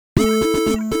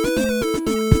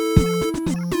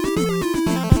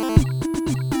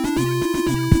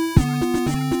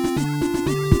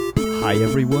Hi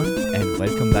everyone, and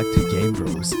welcome back to Game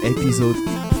Bros, episode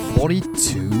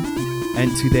 42.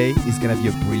 And today is gonna be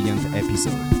a brilliant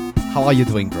episode. How are you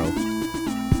doing, bro?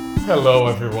 Hello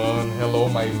everyone, hello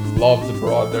my loved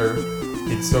brother.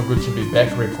 It's so good to be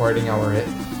back recording our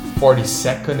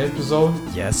 42nd episode.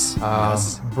 Yes.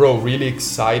 Bro, really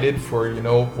excited for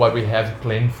what we have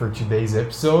planned for today's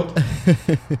episode.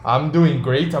 I'm doing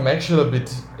great. I'm actually a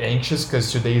bit anxious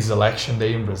because today is election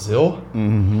day in Brazil.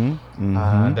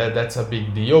 That's a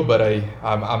big deal, but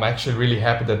I'm actually really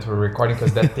happy that we're recording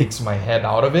because that takes my head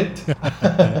out of it.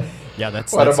 Yeah,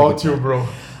 that's. What that's about you, bro?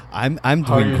 I'm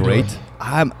How are doing you great.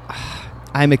 doing?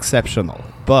 I'm exceptional,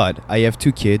 but I have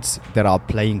two kids that are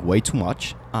playing way too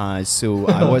much. So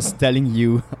I was telling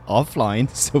you offline,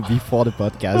 so before the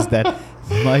podcast, that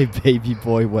my baby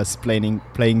boy was playing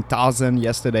Tarzan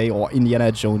yesterday or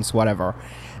Indiana Jones, whatever,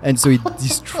 and so it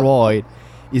destroyed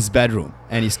his bedroom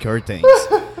and his curtains.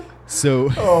 So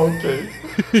Oh, okay.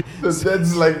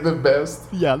 That's like the best.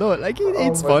 yeah, no, it's Oh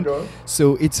my fun. God.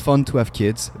 So it's fun to have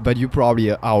kids, but you probably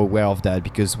are aware of that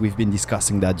because we've been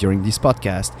discussing that during this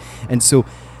podcast. And so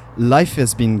life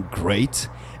has been great,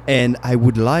 and I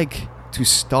would like to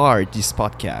start this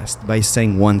podcast by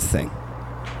saying one thing.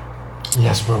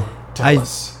 Yes, bro. Tell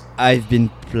us. I've been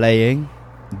playing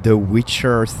The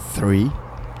Witcher 3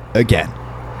 again.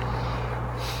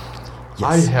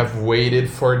 I Yes. have waited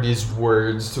for these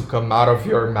words to come out of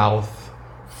your mouth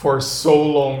for so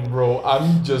long, bro.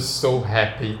 I'm just so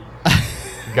happy.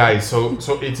 Guys, so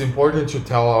it's important to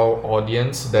tell our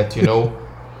audience that,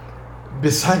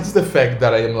 besides the fact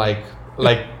that I am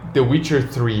like The Witcher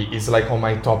 3 is like on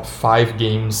my top 5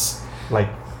 games like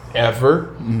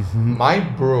ever, my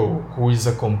bro, who is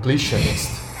a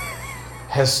completionist,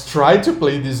 has tried to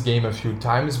play this game a few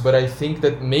times, but I think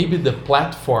that maybe the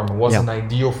platform wasn't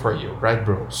ideal for you, right,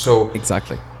 bro? So,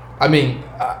 Exactly. I mean,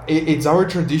 it's our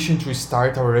tradition to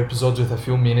start our episodes with a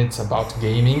few minutes about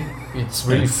gaming. It's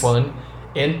really Yes. fun.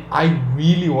 And I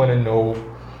really want to know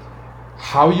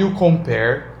how you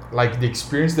compare like the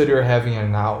experience that you're having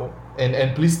now.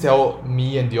 And please tell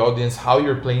me and the audience how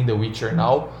you're playing The Witcher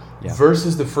now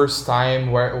versus the first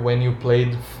time when you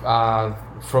played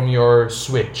from your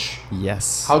Switch.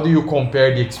 Yes. How do you compare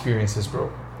the experiences, bro?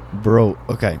 Bro,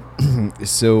 okay.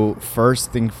 So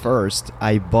first thing first,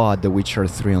 I bought The Witcher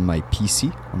 3 on my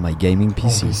PC, on my gaming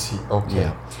PC. On PC, okay.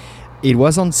 Yeah. It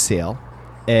was on sale,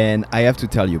 and I have to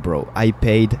tell you, bro, I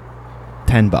paid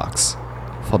 $10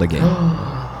 for the game.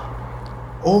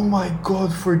 Oh my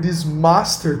god, for this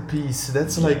masterpiece.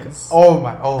 That's like, Yes. oh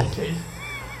my, okay.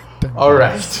 All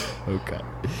right. Okay.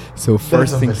 So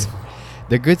first things, unbelievable.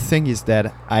 the good thing is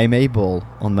that I'm able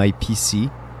on my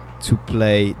PC to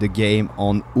play the game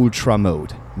on ultra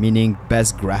mode, meaning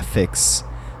best graphics,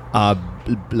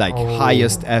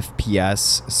 highest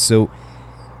FPS. So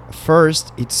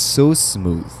first, it's so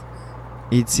smooth.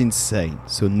 It's insane.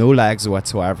 So no lags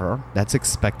whatsoever. That's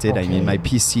expected. I mean, Okay. my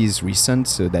PC is recent,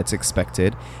 so that's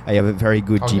expected. I have a very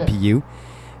good Okay. GPU.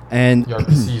 And Your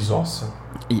PC is awesome.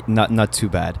 not too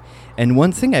bad. And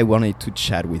one thing I wanted to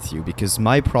chat with you, because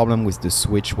my problem with the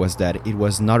Switch was that it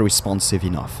was not responsive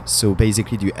enough. So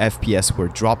basically the FPS were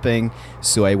dropping,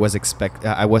 so I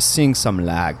was seeing some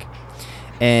lag.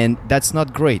 And that's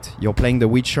not great. You're playing The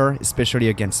Witcher, especially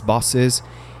against bosses,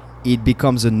 it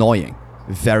becomes annoying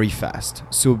very fast.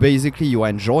 So basically you are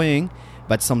enjoying,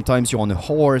 but sometimes you're on a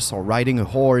horse or riding a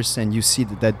horse and you see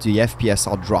that the FPS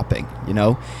are dropping,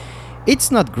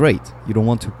 It's not great. You don't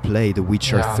want to play The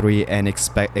Witcher 3 and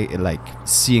expect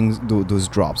seeing those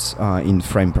drops in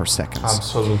frame per second.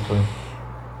 Absolutely.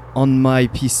 On my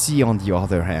PC, on the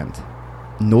other hand,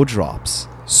 no drops,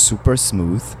 super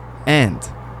smooth, and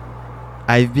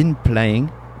I've been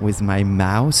playing with my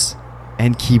mouse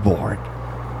and keyboard.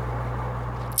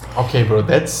 Okay, bro,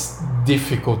 that's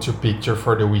difficult to picture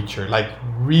for The Witcher. Like,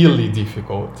 really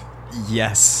difficult.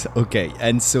 Yes, okay.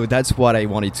 And so that's what I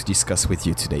wanted to discuss with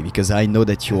you today, because I know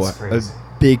that you're That's a crazy.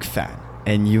 big fan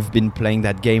and you've been playing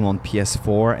that game on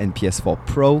PS4 and PS4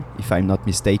 Pro, if I'm not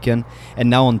mistaken, and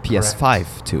now on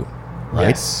PS5 too,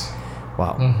 right? Yes.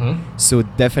 Wow. Mm-hmm. So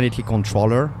definitely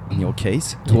controller in your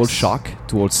case, DualShock,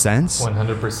 DualSense.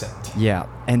 100%. Yeah,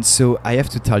 and so I have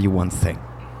to tell you one thing.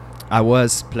 I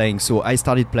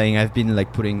started playing, I've been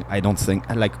putting,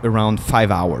 around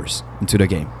 5 hours into the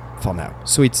game for now.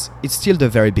 So it's still the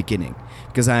very beginning,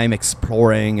 because I'm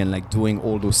exploring and doing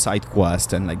all those side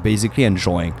quests and basically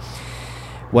enjoying.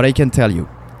 What I can tell you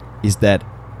is that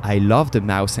I love the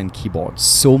mouse and keyboard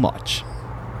so much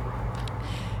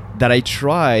that I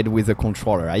tried with the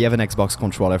controller. I have an Xbox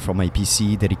controller for my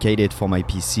PC, dedicated for my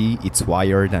PC. It's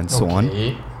wired and so on.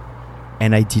 Okay.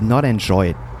 And I did not enjoy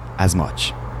it as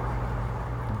much.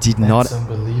 did That's not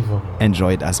unbelievable.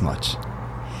 enjoy it as much.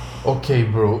 Okay,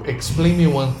 bro, explain me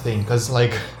one thing, because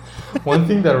like one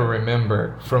thing that I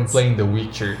remember from playing The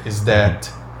Witcher is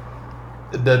that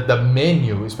the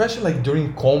menu, especially like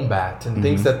during combat and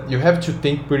things that you have to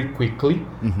think pretty quickly.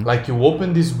 Like you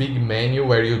open this big menu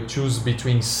where you choose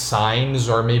between signs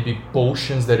or maybe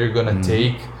potions that you're gonna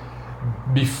take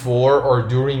before or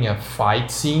during a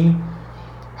fight scene.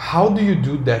 How do you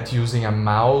do that using a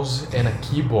mouse and a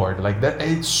keyboard like that?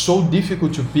 It's so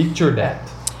difficult to picture that.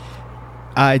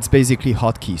 It's basically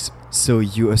hotkeys. So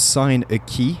you assign a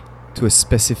key to a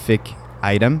specific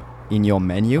item in your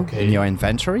menu, in your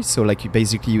inventory. So like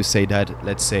you say that,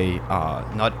 let's say,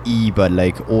 not E, but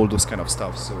like all those kind of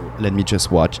stuff. So let me just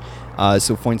watch.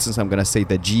 So for instance, I'm going to say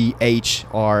that G, H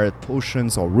are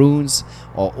potions or runes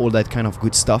or all that kind of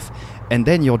good stuff. And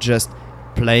then you're just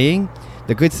playing.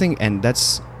 The good thing, and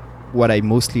that's what I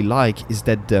mostly like, is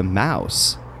that the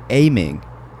mouse aiming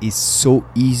is so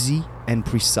easy and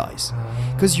precise,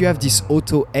 because you have this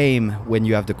auto aim when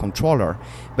you have the controller,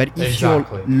 but if you're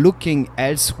looking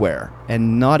elsewhere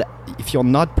and if you're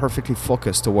not perfectly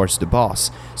focused towards the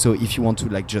boss, so if you want to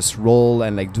like just roll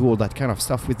and like do all that kind of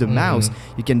stuff with the mouse,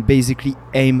 you can basically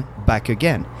aim back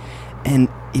again, and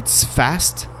it's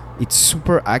fast, it's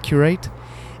super accurate.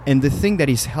 And the thing that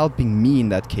is helping me in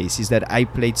that case is that I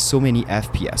played so many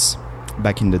FPS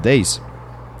back in the days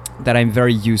that I'm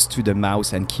very used to the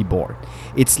mouse and keyboard.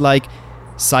 It's like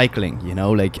cycling,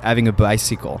 like having a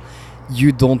bicycle.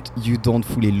 You don't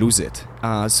fully lose it.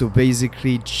 So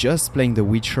basically, just playing The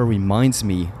Witcher reminds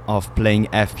me of playing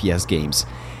FPS games.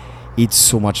 It's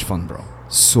so much fun, bro.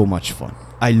 So much fun.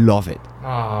 I love it.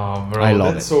 Oh, bro,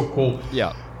 that's so cool.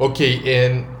 Yeah. Okay,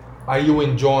 and are you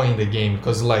enjoying the game?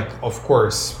 Because, like, of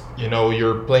course,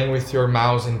 you're playing with your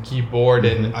mouse and keyboard,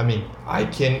 and I mean, I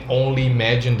can only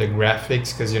imagine the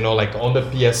graphics, because like on the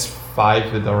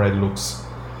PS5 it already looks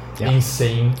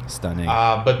insane, stunning.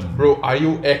 But bro, are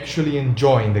you actually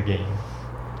enjoying the game?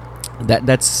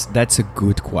 That's a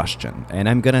good question, and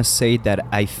I'm gonna say that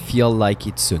I feel like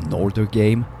it's an older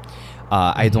game.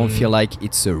 I don't feel like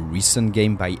it's a recent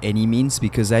game by any means,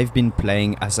 because I've been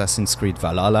playing Assassin's Creed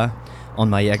Valhalla on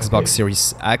my Xbox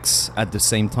Series X at the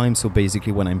same time. So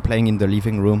basically, when I'm playing in the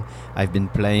living room, I've been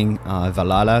playing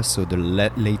Valhalla, so the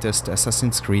latest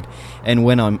Assassin's Creed. And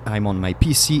when I'm on my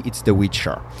PC, it's The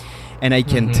Witcher. And I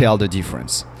can tell the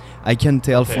difference. I can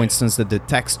tell, for instance, that the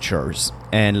textures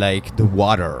and like the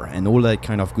water and all that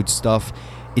kind of good stuff,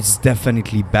 it's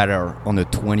definitely better on a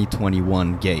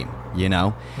 2021 game.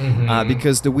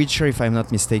 Because The Witcher, if I'm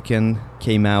not mistaken,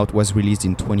 was released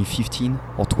in 2015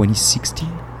 or 2016.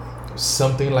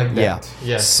 Something like that.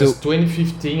 Yeah. So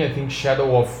 2015, I think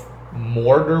Shadow of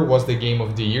Mordor was the game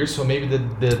of the year. So maybe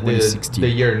the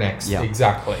year next. Yeah.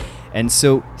 Exactly. And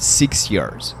so 6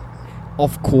 years.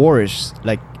 Of course,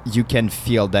 like you can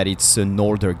feel that it's an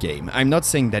older game. I'm not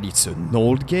saying that it's an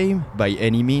old game by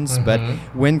any means, but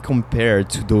when compared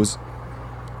to those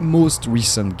most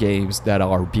recent games that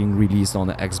are being released on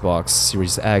the Xbox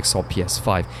Series X or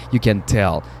PS5, you can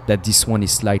tell that this one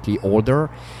is slightly older,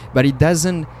 but it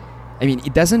doesn't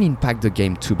impact the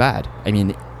game too bad. I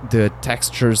mean, the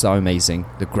textures are amazing,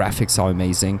 the graphics are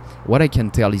amazing. What I can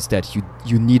tell is that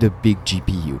you need a big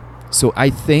GPU. So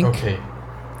I think,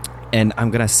 and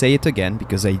I'm gonna say it again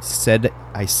because I said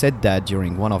that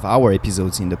during one of our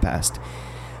episodes in the past,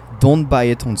 don't buy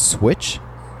it on Switch,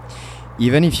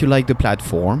 even if you like the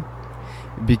platform,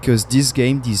 because this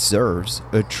game deserves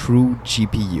a true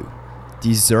GPU.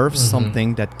 Deserves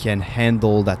something that can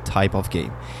handle that type of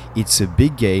game. It's a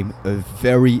big game, a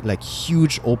very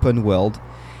huge open world,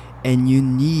 and you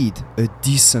need a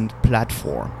decent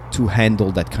platform to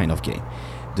handle that kind of game.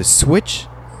 The Switch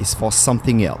is for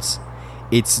something else.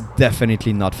 It's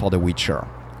definitely not for The Witcher.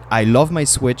 I love my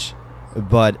Switch,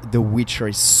 but The Witcher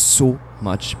is so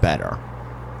much better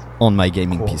on my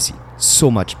gaming PC. So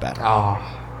much better.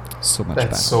 So much better.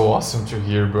 That's so awesome to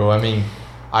hear, bro. I mean,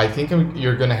 I think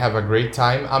you're gonna have a great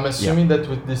time. I'm assuming that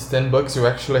with this $10 you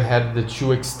actually had the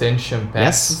 2 extension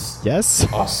passes. Yes.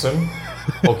 Awesome.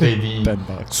 Okay,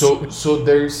 $10. So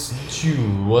there's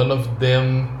 2. One of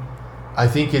them, I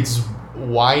think it's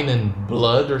Wine and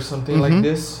Blood or something like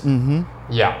this.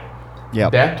 Yeah.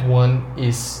 That one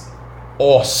is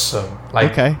awesome.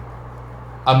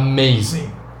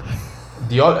 Amazing.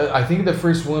 I think the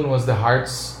first one was the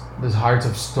Hearts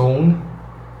of Stone.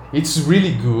 It's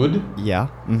really good. Yeah.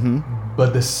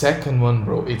 But the second one,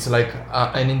 bro, it's like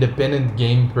an independent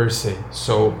game per se.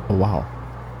 So wow,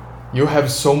 you have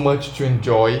so much to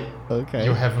enjoy. Okay.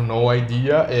 You have no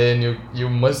idea, and you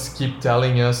must keep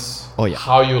telling us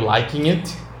how you liking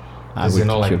it. I Because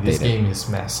will keep you this updated. game is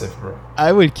massive, bro.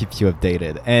 I will keep you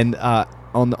updated. And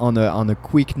on a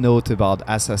quick note about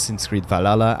Assassin's Creed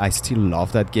Valhalla, I still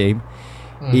love that game.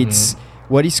 It's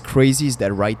what is crazy is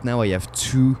that right now I have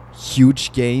two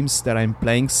huge games that I'm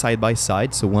playing side by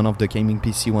side. So one of the gaming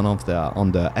PC, one of the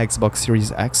on the Xbox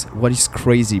Series X. What is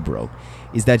crazy, bro,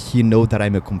 is that you know that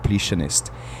I'm a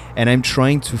completionist, and I'm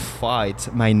trying to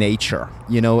fight my nature,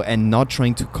 and not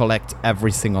trying to collect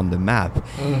everything on the map.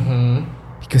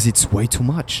 Because it's way too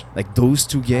much. Like those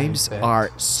two games are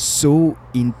so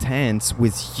intense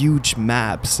with huge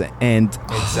maps and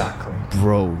Exactly.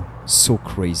 bro, so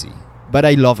crazy. But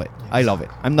I love it. I love it.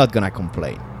 I'm not gonna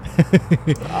complain.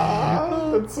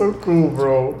 That's so cool,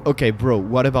 bro. Okay, bro,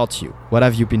 what about you? What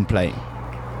have you been playing?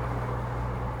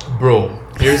 Bro,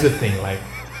 here's the thing. Like,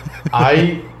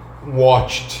 I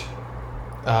watched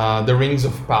The Rings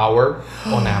of Power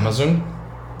on Amazon.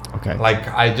 Okay. Like,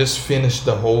 I just finished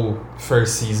the whole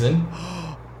first season.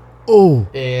 Oh.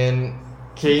 And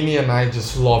Kanye and I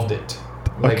just loved it.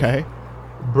 Like, Okay.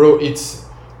 Bro, it's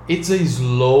a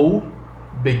slow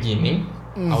beginning.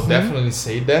 I'll definitely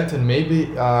say that, and maybe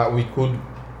we could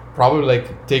probably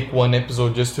like take one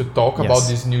episode just to talk Yes. about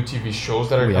these new TV shows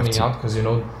that are We have coming to. out, because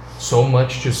so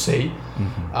much to say.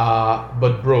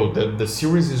 But bro, the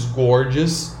series is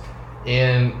gorgeous,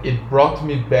 and it brought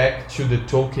me back to the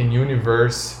Tolkien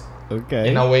universe Okay.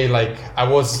 in a way like I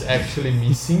was actually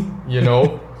missing.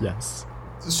 Yes.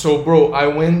 So bro, I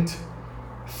went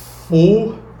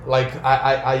full, like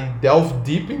I delved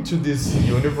deep into this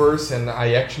universe, and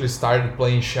I actually started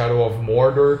playing Shadow of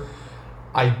Mordor.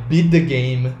 I beat the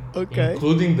game, Okay.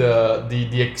 including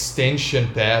the extension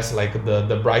pass, like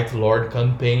the Bright Lord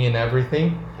campaign and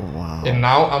everything. Wow. And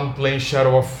now I'm playing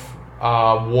Shadow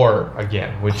of War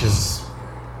again, which is,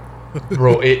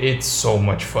 bro, it's so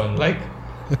much fun. Like,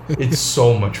 it's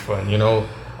so much fun,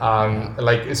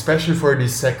 like especially for the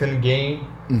second game,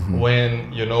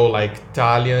 when like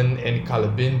Talion and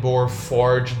Celebrimbor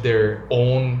forged their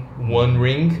own One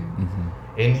Ring,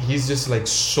 and he's just like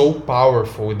so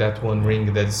powerful with that One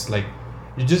Ring that's like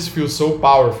you just feel so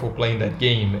powerful playing that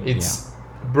game. It's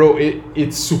bro,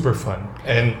 it's super fun,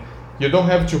 and you don't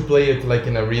have to play it like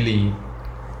in a really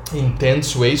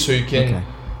intense way, so you can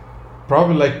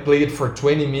probably like play it for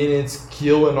 20 minutes,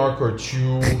 kill an orc or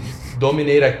two,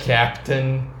 dominate a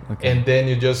captain, and then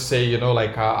you just say,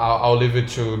 like I'll leave it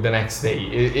to the next day.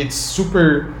 It's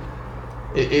super.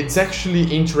 It's actually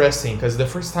interesting because the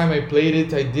first time I played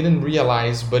it, I didn't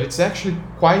realize, but it's actually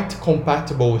quite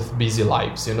compatible with busy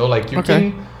lives. Like you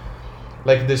can,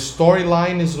 like the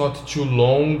storyline is not too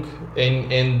long,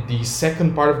 and the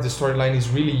second part of the storyline is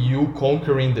really you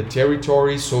conquering the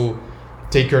territory. So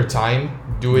take your time,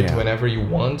 do it whenever you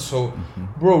want. So,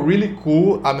 bro, really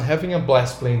cool. I'm having a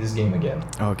blast playing this game again.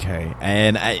 Okay.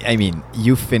 And I mean,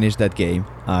 you finished that game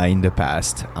in the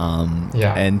past.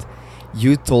 And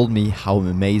you told me how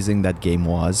amazing that game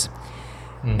was.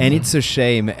 And it's a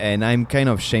shame, and I'm kind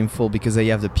of shameful because I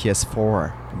have the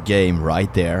PS4 game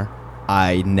right there.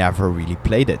 I never really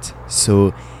played it.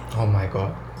 So oh my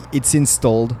god. It's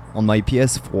installed on my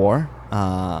PS4,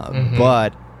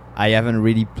 but I haven't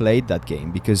really played that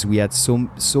game because we had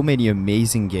so many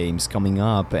amazing games coming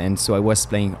up, and so I was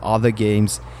playing other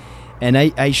games, and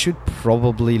I should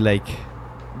probably like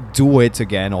do it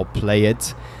again or play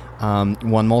it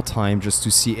one more time just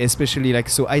to see, especially like,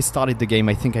 so I started the game,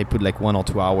 I think I put like 1 or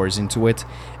 2 hours into it,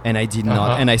 and I did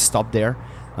not, and I stopped there,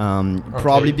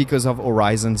 probably because of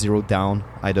Horizon Zero Dawn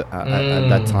at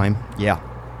that time.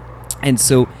 And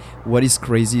so what is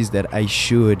crazy is that I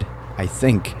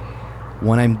think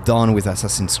when I'm done with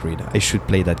Assassin's Creed, I should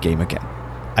play that game again.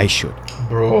 I should.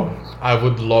 Bro, I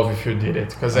would love if you did it,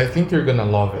 because I think you're gonna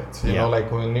love it. You know,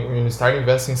 like when you start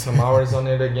investing some hours on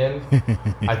it again,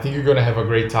 I think you're gonna have a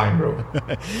great time, bro.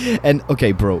 And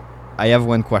okay, bro, I have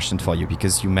one question for you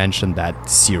because you mentioned that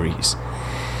series.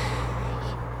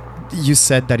 You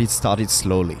said that it started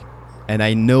slowly, and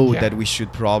I know that we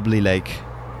should probably like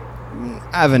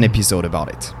have an episode about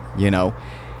it,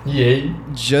 Yay.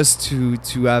 just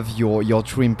to have your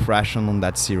true impression on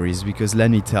that series, because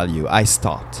let me tell you, I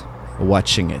stopped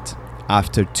watching it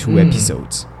after 2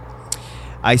 episodes.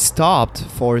 I stopped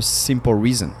for a simple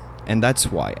reason, and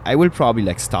that's why I will probably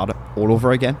like start all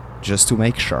over again just to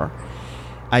make sure.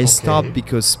 I stopped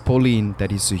because Pauline,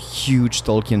 that is a huge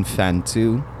Tolkien fan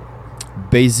too,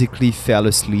 basically fell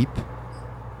asleep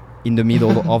in the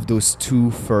middle of those 2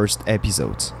 first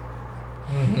episodes.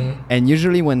 And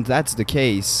usually when that's the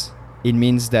case, it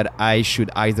means that I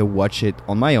should either watch it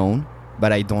on my own,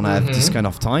 but I don't have this kind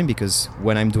of time, because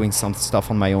when I'm doing some stuff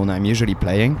on my own, I'm usually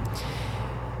playing.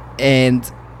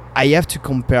 And I have to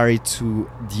compare it to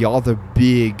the other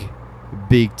big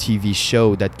big TV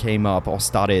show that came up or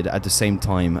started at the same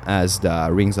time as the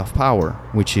Rings of Power,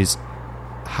 which is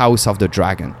House of the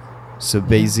Dragon. So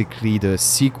basically the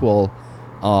sequel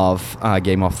of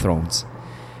Game of Thrones.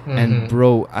 And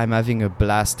bro, I'm having a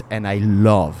blast, and I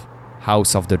love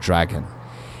House of the Dragon.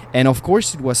 And of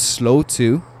course it was slow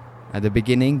too at the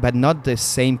beginning, but not the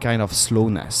same kind of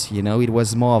slowness, you know. It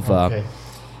was more of a,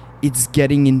 it's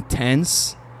getting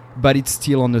intense, but it's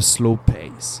still on a slow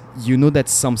pace. You know that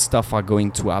some stuff are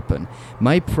going to happen.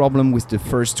 My problem with the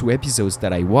first 2 episodes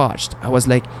that I watched, I was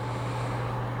like,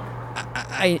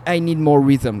 I need more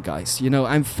rhythm, guys. You know,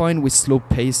 I'm fine with slow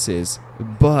paces,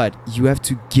 but you have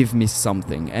to give me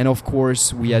something. And of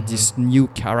course, we had this new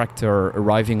character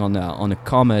arriving on a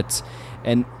comet,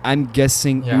 and I'm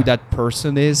guessing who that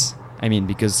person is. I mean,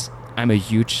 because I'm a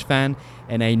huge fan,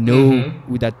 and I know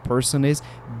who that person is,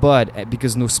 but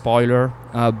because no spoiler,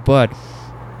 but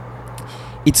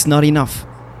it's not enough.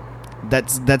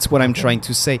 That's what I'm trying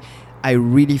to say. I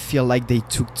really feel like they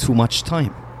took too much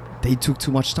time.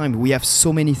 We have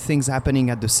so many things happening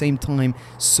at the same time,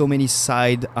 so many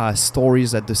side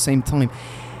stories at the same time.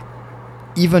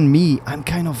 Even me, I'm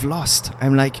kind of lost.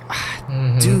 I'm like,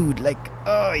 dude, like,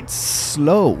 it's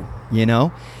slow, you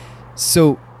know?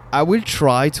 So I will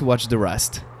try to watch the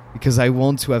rest, because I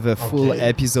want to have a full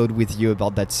episode with you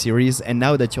about that series. And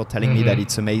now that you're telling me that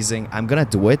it's amazing, I'm gonna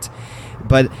do it.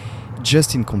 But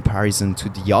just in comparison to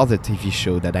the other TV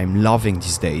show that I'm loving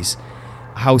these days,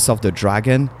 House of the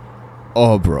Dragon,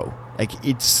 oh bro, like,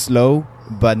 it's slow,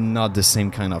 but not the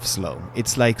same kind of slow.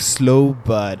 It's like slow,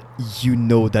 but you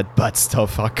know that bad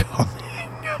stuff are coming.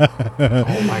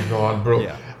 Oh my god, bro.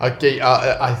 Yeah. Okay,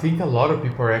 I think a lot of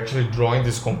people are actually drawing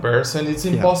this comparison. It's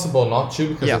impossible not to,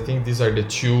 because I think these are the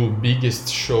 2 biggest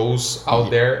shows out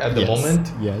there at the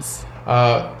moment. Yes.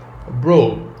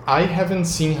 Bro, I haven't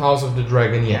seen House of the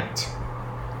Dragon yet.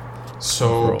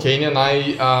 So Kane and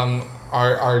I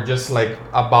are just like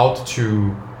about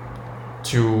to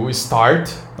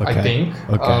start, I think.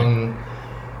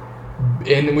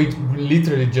 And we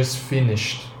literally just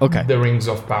finished the Rings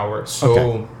of Power.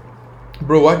 So,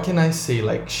 bro, what can I say?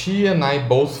 Like, she and I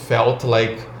both felt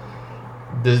like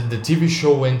the TV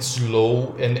show went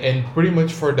slow, and pretty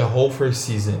much for the whole first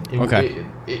season.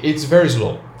 It's very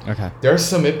slow. There are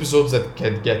some episodes that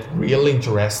can get really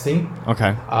interesting.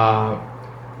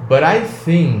 But I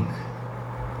think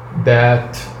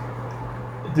that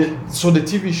the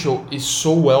TV show is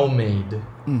so well made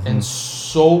and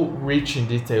so rich in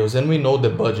details, and we know the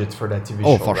budget for that TV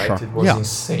show, right? Sure. It was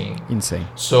insane.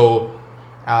 So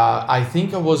I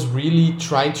think I was really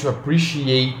trying to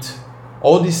appreciate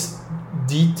all these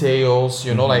details,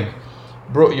 you know, like,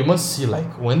 bro, you must see, like,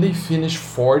 when they finish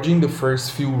forging the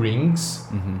first few rings,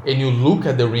 and you look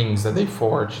at the rings that they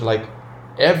forged, like,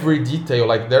 every detail,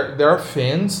 like, there are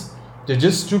fans, they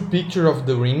just took picture of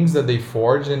the rings that they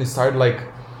forged, and they started, like,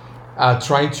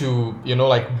 trying to, you know,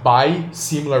 like, buy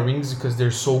similar rings because they're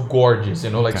so gorgeous, you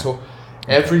know, like, so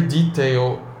every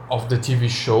detail of the TV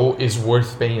show is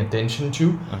worth paying attention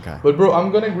to. But bro,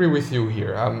 I'm gonna agree with you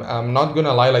here. I'm not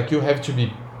gonna lie, like, you have to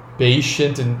be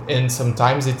patient, and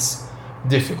sometimes it's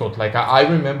difficult. Like, I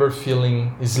remember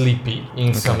feeling sleepy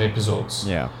in some episodes.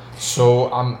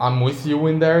 So I'm with you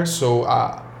in there. So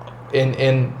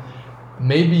and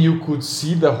maybe you could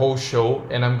see the whole show,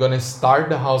 and I'm gonna start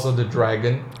the House of the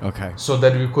Dragon. So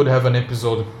that we could have an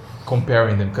episode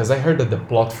comparing them, because I heard that the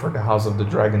plot for the House of the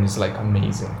Dragon is, like,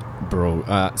 amazing. Bro,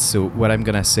 so what I'm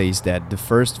gonna say is that the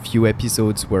first few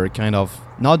episodes were kind of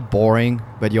not boring,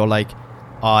 but you're like,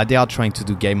 they are trying to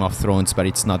do Game of Thrones, but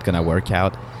it's not gonna work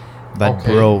out. But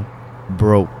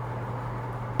bro,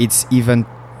 it's even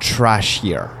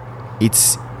trashier.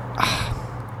 It's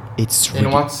in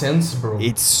what sense, bro?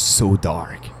 It's so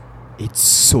dark. It's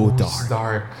so dark. It's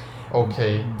dark.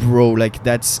 Bro, like,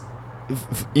 that's,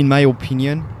 in my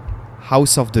opinion,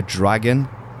 House of the Dragon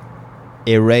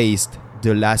erased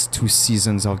the last 2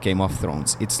 seasons of Game of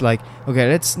Thrones. It's like, okay,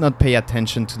 let's not pay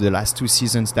attention to the last 2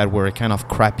 seasons that were kind of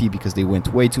crappy because they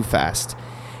went way too fast.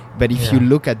 But if you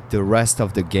look at the rest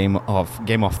of the Game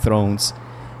of Thrones,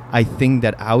 I think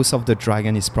that House of the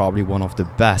Dragon is probably one of the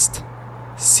best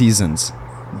seasons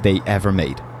they ever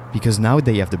made, because now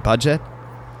they have the budget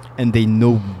and they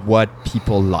know what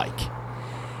people like.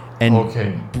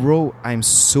 And bro, I'm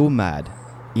so mad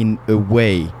in a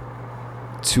way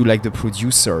to, like, the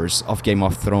producers of Game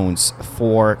of Thrones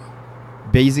for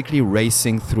basically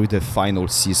racing through the final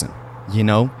season, you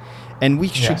know? And we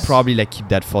should probably, like, keep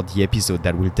that for the episode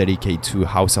that we'll dedicate to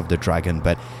House of the Dragon.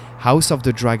 But House of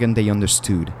the Dragon, they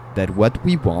understood that what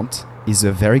we want is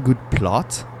a very good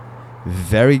plot,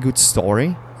 very good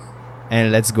story,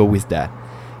 and let's go with that.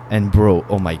 And bro,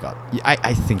 oh my god,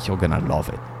 I think you're gonna love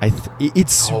it.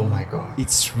 It's Oh my god.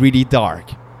 it's really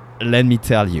dark. Let me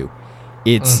tell you,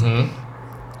 it's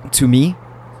to me,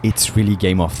 it's really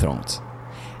Game of Thrones.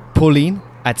 Pauline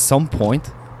at some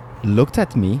point looked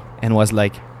at me and was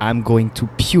like, "I'm going to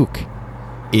puke.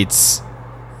 It's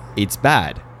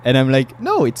bad." And I'm like,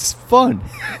 "No, it's fun."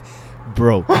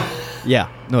 Bro. Yeah.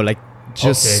 No, like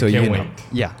just Okay, so you can't know. wait.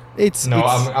 Yeah. It's No,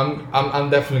 it's, I'm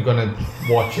definitely gonna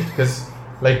watch it because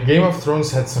like Game of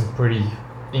Thrones had some pretty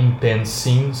intense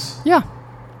scenes. yeah.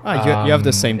 You have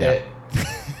the same there.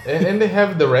 And they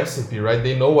have the recipe, right?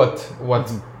 They know what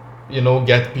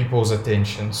get people's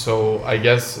attention. So I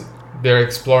guess they're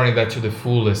exploring that to the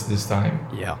fullest this time.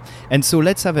 Yeah. And so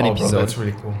let's have an Oh, bro, episode. that's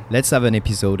really cool. Let's have an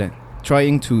episode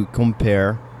trying to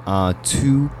compare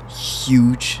two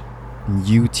huge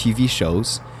new TV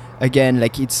shows. Again,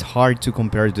 like it's hard to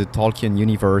compare the Tolkien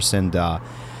universe and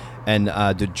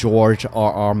the George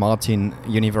R.R. Martin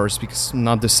universe because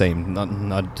not the same,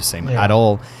 not the same Yeah. at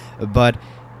all. But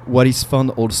what is fun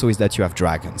also is that you have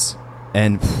dragons,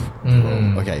 and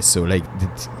okay, so like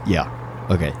yeah,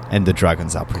 okay, and the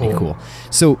dragons are pretty cool.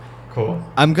 So Cool.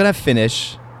 I'm gonna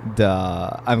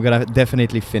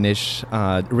definitely finish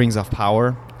Rings of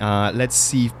Power. Let's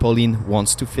see if Pauline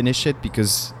wants to finish it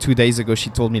because 2 days ago she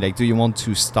told me like, do you want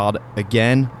to start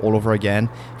again, all over again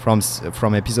from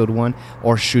episode 1,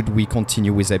 or should we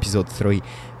continue with episode 3?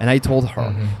 And I told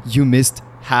her, you missed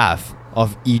half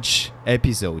of each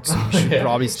episode, so you should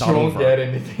probably start She won't over. get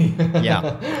anything.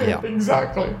 Yeah.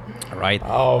 Exactly. Right.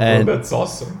 Oh, bro, And that's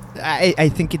awesome. I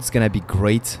think it's gonna be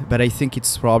great, but I think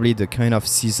it's probably the kind of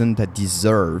season that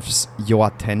deserves your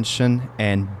attention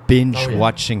and binge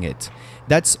watching it.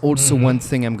 That's also one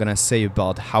thing I'm gonna say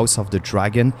about House of the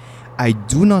Dragon. I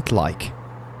do not like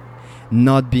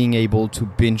not being able to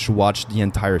binge watch the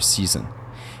entire season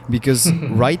because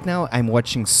right now I'm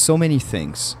watching so many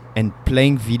things and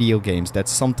playing video games that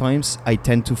sometimes I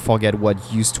tend to forget what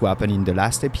used to happen in the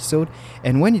last episode,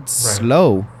 and when it's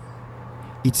slow,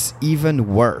 it's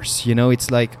even worse. You know,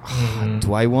 it's like,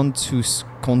 do I want to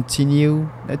continue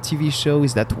that TV show?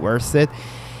 Is that worth it?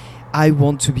 I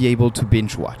want to be able to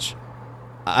binge watch.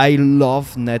 I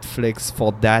love Netflix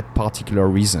for that particular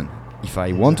reason. If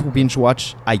I want to binge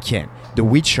watch, I can. The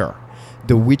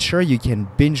Witcher, you can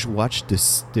binge watch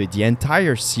the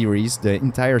entire series, the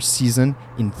entire season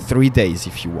in 3 days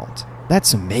if you want.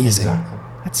 That's amazing. Exactly.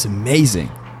 That's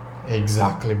amazing.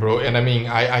 Exactly, bro. And I mean,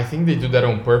 I think they do that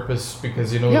on purpose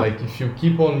because, like if you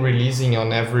keep on releasing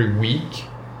on every week,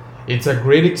 it's a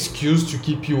great excuse to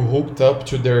keep you hooked up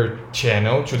to their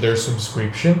channel, to their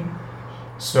subscription.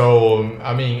 So,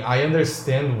 I mean, I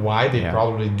understand why they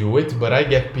probably do it, but I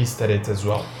get pissed at it as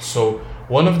well. So,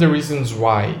 one of the reasons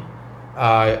why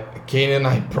Kane and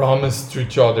I promised to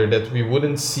each other that we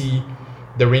wouldn't see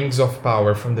the Rings of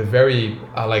Power from the very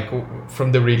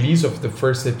from the release of the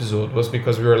first episode was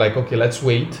because we were like, okay, let's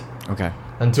wait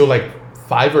until like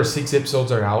 5 or 6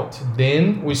 episodes are out,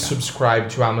 then we subscribe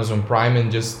to Amazon Prime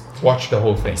and just watch the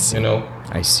whole thing.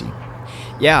 I see.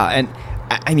 Yeah, and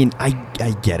I mean, I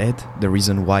get it, the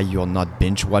reason why you're not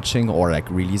binge watching or like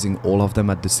releasing all of them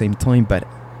at the same time, but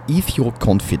if you're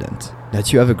confident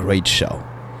that you have a great show,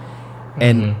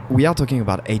 and we are talking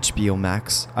about HBO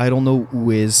Max. I don't know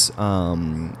who is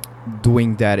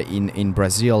doing that in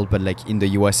Brazil, but like in the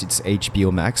US, it's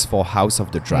HBO Max for House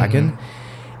of the Dragon.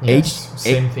 Yes,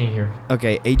 same thing here.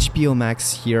 Okay, HBO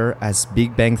Max here has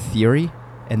Big Bang Theory,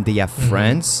 and they have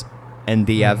Friends, and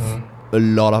they have a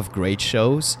lot of great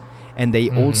shows, and they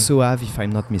also have, if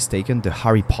I'm not mistaken, the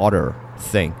Harry Potter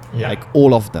thing, like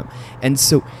all of them. And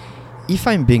so, if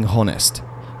I'm being honest,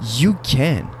 you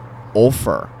can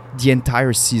offer the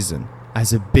entire season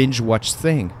as a binge watch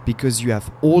thing because you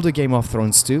have all the Game of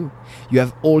Thrones too. You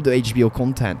have all the HBO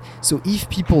content. So if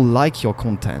people like your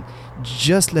content,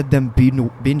 just let them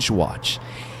binge watch.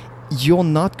 You're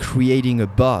not creating a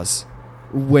buzz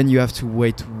when you have to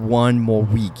wait one more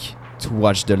week to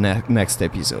watch the next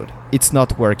episode. It's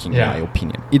not working in my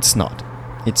opinion. It's not.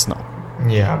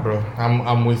 Yeah, bro.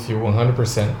 I'm with you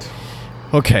 100%.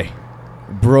 Okay.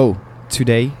 Bro,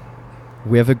 today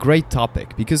we have a great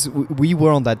topic because we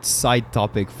were on that side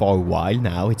topic for a while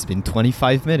now. It's been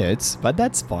 25 minutes, but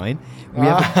that's fine. We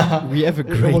have a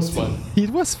great... It was fun.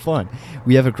 It was fun.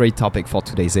 We have a great topic for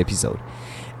today's episode.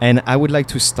 And I would like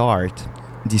to start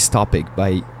this topic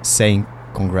by saying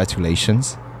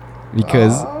congratulations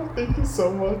because... thank you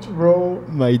so much, bro.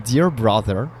 My dear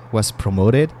brother was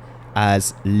promoted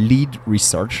as lead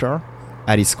researcher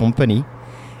at his company.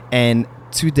 And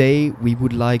today we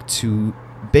would like to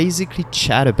basically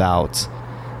chat about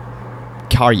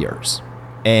careers,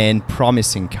 and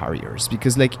promising careers.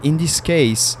 Because like in this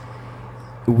case,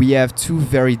 we have two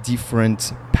very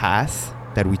different paths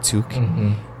that we took.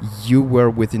 Mm-hmm. You were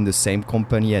within the same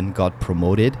company and got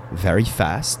promoted very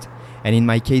fast. And in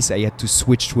my case, I had to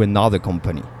switch to another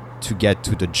company to get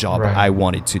to the job Right. I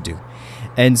wanted to do.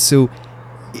 And so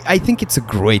I think it's a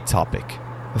great topic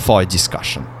for a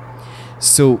discussion.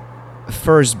 So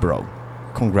first, bro,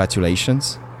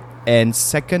 congratulations. And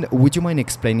second, would you mind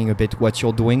explaining a bit what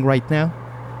you're doing right now?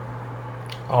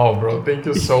 Oh, bro, thank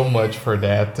you so much for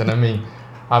that. And I mean,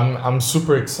 I'm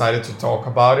super excited to talk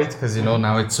about it because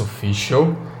now it's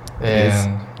official,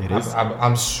 and It is.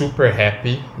 I'm super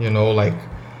happy. Like,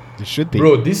 You should be.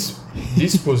 bro, this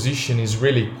position is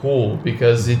really cool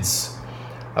because it's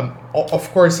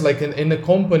of course, like in a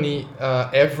company,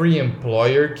 every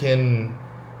employee can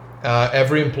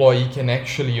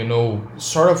actually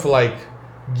sort of like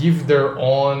give their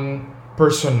own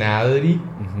personality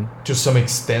to some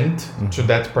extent to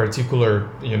that particular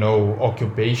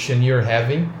occupation you're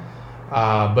having,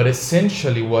 but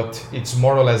essentially what it's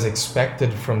more or less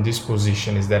expected from this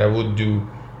position is that I would do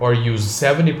or use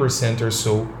 70% or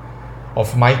so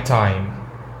of my time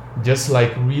just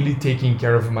like really taking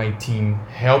care of my team,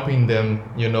 helping them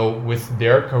with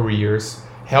their careers,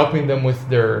 helping them with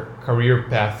their career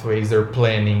pathways, their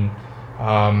planning.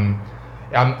 I'm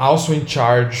also in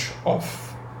charge of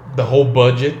the whole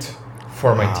budget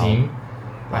for my Wow. team.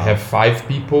 I have 5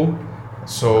 people,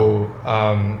 so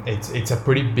it's a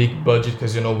pretty big budget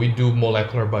because we do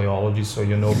molecular biology, so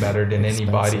you know better than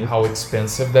anybody Expensive. how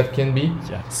expensive that can be.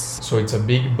 Yes. So it's a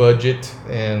big budget,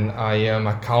 and I am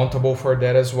accountable for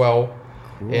that as well.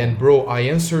 Cool. And bro,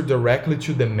 I answer directly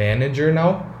to the manager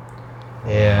now,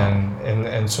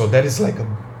 and so that is like a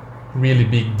really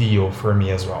big deal for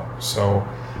me as well. So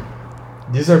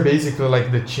these are basically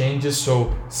like the changes.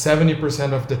 So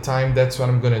 70% of the time, that's what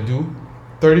I'm gonna do.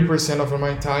 30% of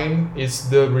my time is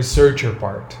the researcher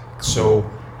part. So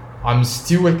I'm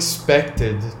still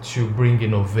expected to bring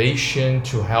innovation,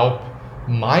 to help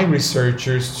my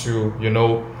researchers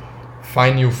to,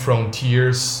 find new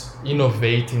frontiers,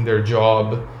 innovate in their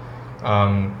job.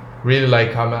 Really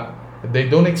like they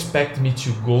don't expect me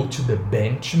to go to the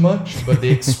bench much, but they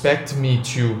expect me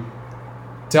to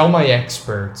tell my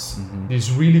experts this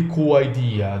really cool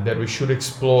idea that we should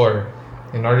explore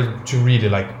in order to really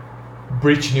like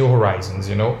breach new horizons,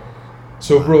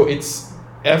 So bro, it's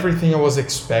everything I was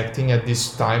expecting at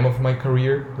this time of my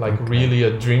career, like really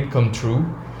a dream come true.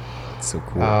 So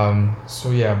cool.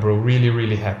 So yeah, bro, really,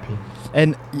 really happy.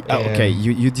 And okay,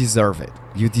 you deserve it.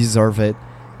 You deserve it.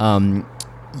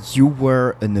 You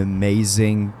were an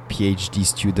amazing PhD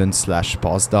student /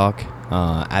 postdoc,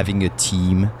 having a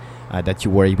team that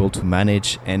you were able to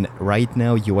manage, and right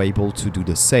now you're able to do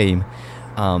the same,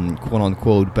 quote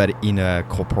unquote, but in a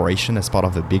corporation, as part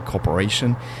of a big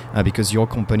corporation, because your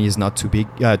company is not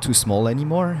too small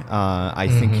anymore. I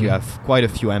think you have quite a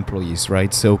few employees,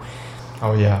 right? So.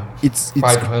 Oh yeah, It's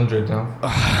 500 now.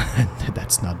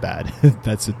 That's not bad.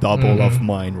 That's a double of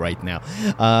mine right now.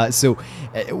 So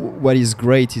what is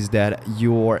great is that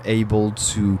you're able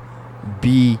to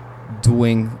be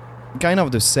doing kind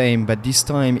of the same, but this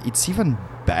time it's even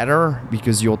better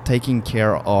because you're taking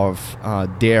care of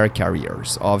their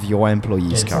careers, of your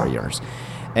employees' careers,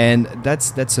 and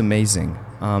that's amazing.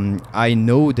 I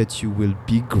know that you will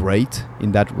be great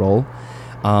in that role.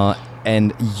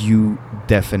 And you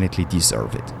definitely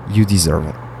deserve it. You deserve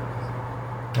it.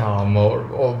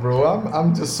 Oh, bro,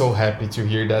 I'm just so happy to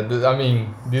hear that. I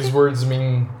mean, these words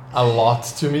mean a lot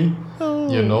to me.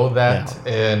 You know that.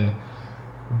 Yeah. And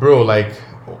bro, like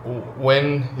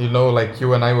when like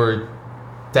you and I were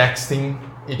texting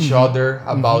each other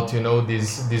about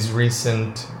this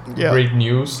recent great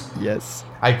news. Yes.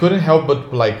 I couldn't help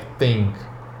but like think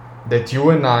that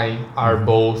you and I are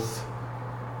both,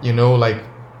 like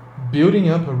building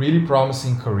up a really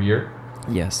promising career.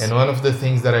 Yes. And one of the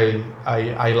things that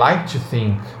I like to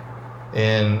think,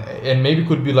 and maybe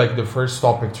could be like the first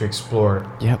topic to explore.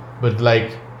 Yep. But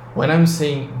like when I'm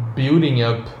saying building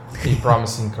up a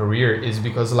promising career is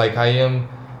because like I am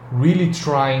really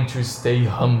trying to stay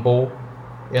humble.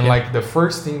 And like the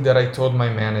first thing that I told my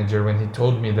manager when he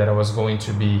told me that I was going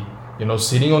to be,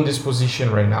 sitting on this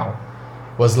position right now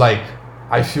was like,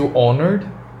 I feel honored.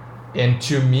 And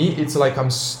to me, it's like I'm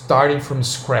starting from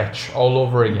scratch all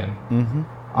over again.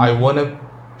 I want to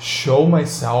show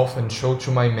myself and show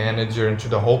to my manager and to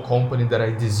the whole company that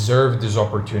I deserve this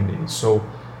opportunity. So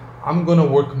I'm going to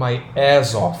work my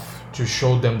ass off to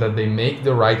show them that they make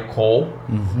the right call.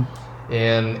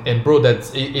 And bro,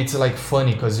 it's like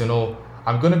funny because,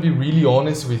 I'm going to be really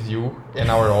honest with you and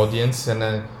our audience.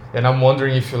 And and I'm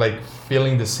wondering if you're like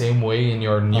feeling the same way in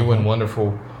your new and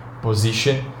wonderful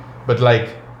position. But like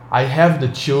I have the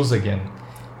chills again.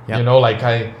 Yeah. You know, like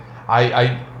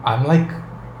I'm like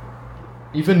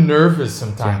even nervous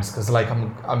sometimes because like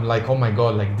I'm like, oh my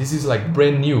god, like this is like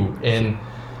brand new, and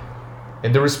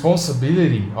the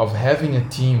responsibility of having a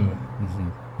team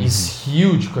is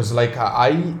huge, because like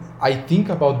I think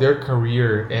about their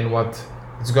career and what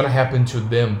is gonna happen to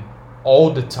them all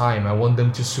the time. I want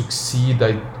them to succeed.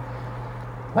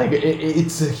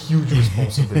 It's a huge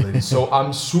responsibility. So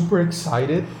I'm super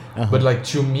excited, but like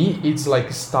to me it's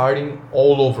like starting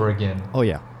all over again. Oh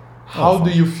yeah. How do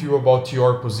you feel about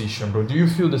your position, bro? Do you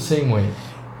feel the same way?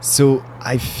 So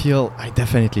I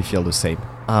definitely feel the same.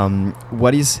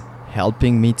 What is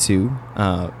helping me too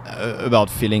about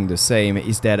feeling the same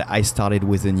is that I started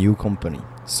with a new company.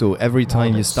 So every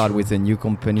time you start with a new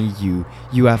company,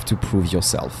 you have to prove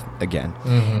yourself again.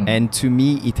 And to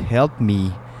me, it helped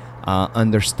me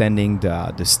understanding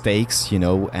the stakes, you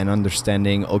know, and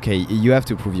understanding, okay, you have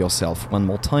to prove yourself one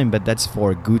more time, but that's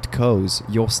for a good cause.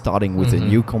 You're starting with a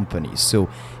new company. So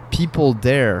people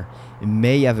there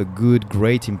may have a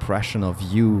great impression of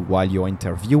you while you're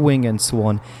interviewing and so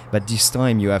on, but this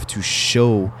time you have to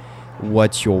show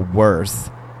what you're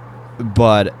worth,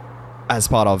 but as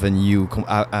part of the new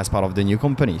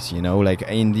companies, you know, like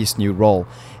in this new role.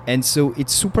 And so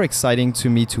it's super exciting to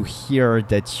me to hear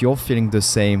that you're feeling the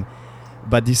same,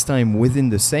 but this time within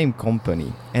the same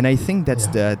company. And I think that's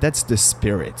the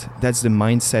spirit, that's the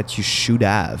mindset you should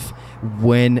have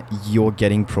when you're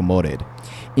getting promoted.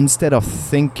 Instead of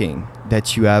thinking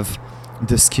that you have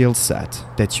the skill set,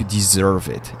 that you deserve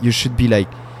it, you should be like,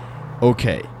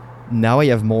 okay, now I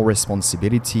have more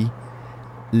responsibility.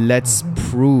 Let's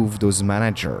prove those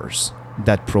managers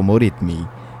that promoted me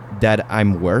that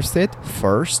I'm worth it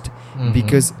first,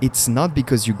 because it's not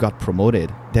because you got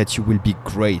promoted that you will be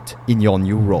great in your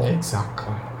new role.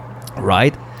 Exactly.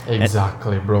 Right?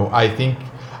 Exactly, bro. I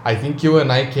think you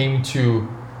and I came to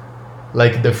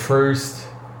like the first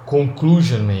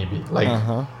conclusion, maybe. Like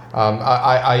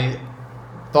I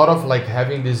thought of like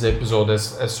having this episode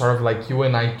as sort of like you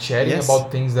and I chatting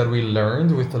about things that we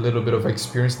learned with a little bit of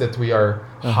experience that we are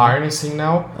harnessing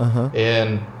now.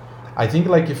 And I think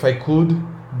like if I could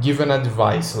give an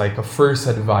advice, like a first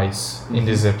advice in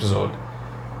this episode,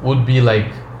 would be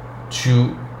like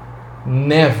to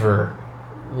never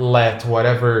let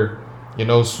whatever, you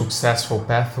know, successful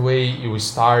pathway you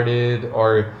started,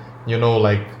 or, you know,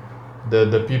 like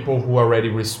the people who already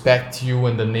respect you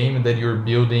and the name that you're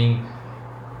building.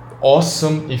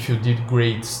 Awesome if you did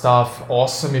great stuff,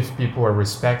 awesome if people are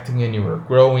respecting and you are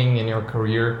growing in your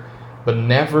career, but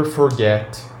never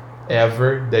forget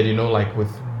ever that, you know, like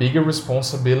with bigger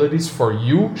responsibilities for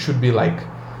you should be like,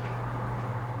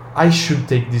 I should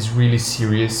take this really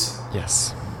serious.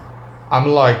 Yes. I'm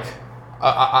like,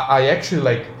 I actually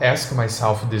like ask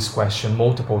myself this question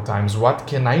multiple times. What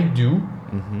can I do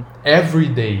every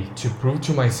day to prove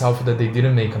to myself that they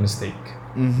didn't make a mistake?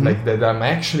 Like that I'm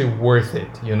actually worth it,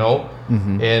 you know?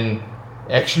 And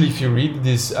actually, if you read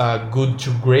this Good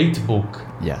to Great book,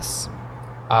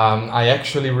 I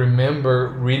actually remember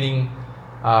reading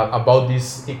about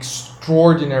these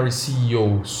extraordinary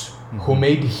CEOs who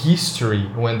made history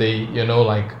when they, you know,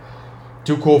 like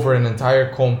took over an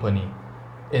entire company.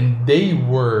 And they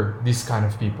were this kind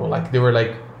of people. Like they were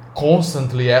like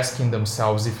constantly asking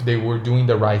themselves if they were doing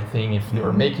the right thing, if they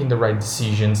were making the right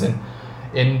decisions.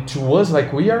 And to us,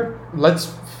 like we are, let's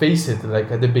face it, like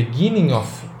at the beginning of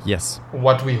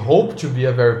what we hope to be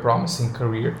a very promising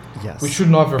career. We should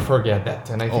never forget that.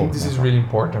 And I think this is really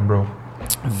important, bro.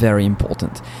 Very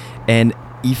important. And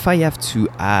if I have to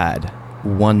add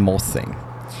one more thing,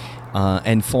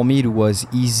 and for me it was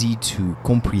easy to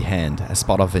comprehend as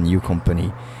part of a new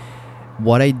company,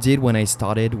 what I did when I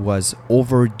started was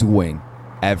overdoing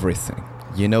everything.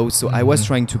 You know, so I was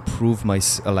trying to prove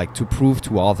to prove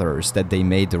to others that they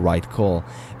made the right call,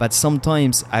 but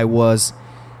sometimes I was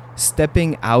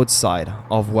stepping outside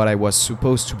of what I was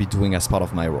supposed to be doing as part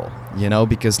of my role. You know,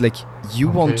 because like you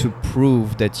want to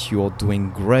prove that you're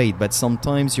doing great, but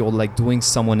sometimes you're like doing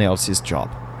someone else's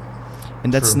job,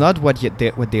 and that's not what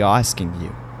they are asking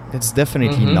you. That's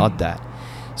definitely not that.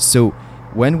 So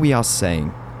when we are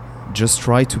saying, just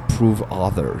try to prove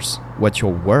others what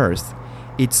you're worth,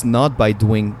 it's not by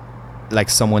doing like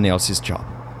someone else's job.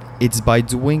 It's by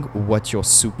doing what you're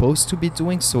supposed to be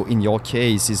doing. So in your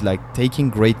case, it's like taking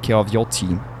great care of your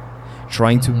team,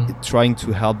 trying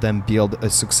to help them build a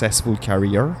successful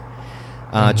career,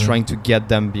 trying to get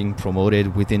them being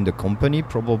promoted within the company,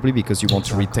 probably because you want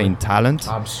to retain talent.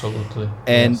 Absolutely.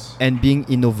 And being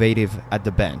innovative at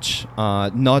the bench,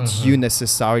 not you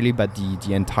necessarily, but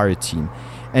the entire team.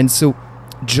 And so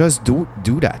just do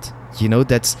that.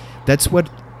 That's what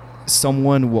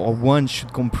someone or one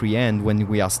should comprehend when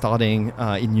we are starting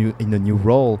in a new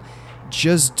role.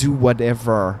 Just do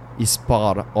whatever is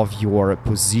part of your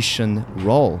position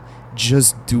role.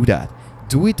 Just do that.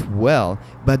 Do it well,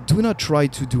 but do not try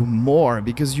to do more,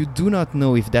 because you do not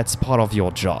know if that's part of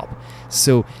your job.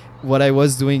 So what I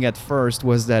was doing at first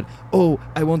was that,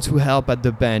 I want to help at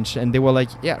the bench. And they were like,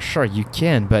 yeah, sure, you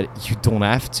can, but you don't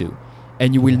have to.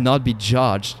 And you will not be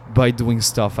judged by doing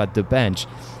stuff at the bench.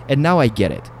 And now I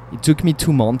get it. It took me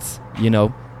 2 months,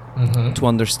 to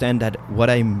understand that what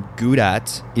I'm good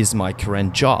at is my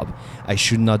current job. I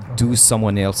should not do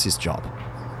someone else's job,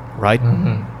 right?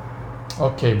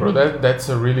 Okay, bro, that's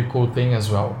a really cool thing as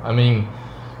well. I mean,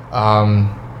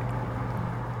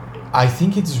 I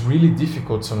think it's really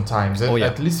difficult sometimes,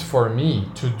 at least for me,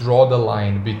 to draw the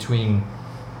line between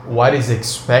what is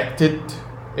expected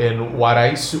and what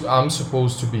I'm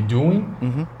supposed to be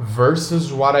doing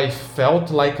versus what I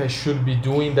felt like I should be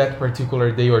doing that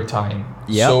particular day or time.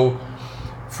 Yep. So,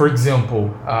 for example,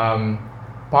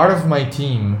 part of my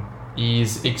team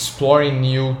is exploring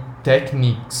new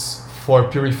techniques for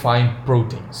purifying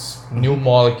proteins, new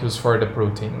molecules for the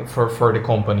protein, for the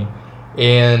company.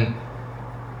 And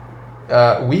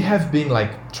we have been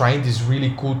like trying these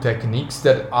really cool techniques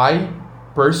that I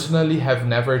personally have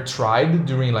never tried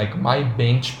during like my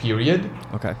bench period.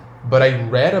 Okay. But I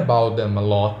read about them a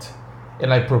lot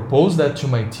and I proposed that to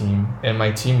my team, and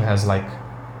my team has like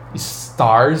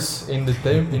stars in the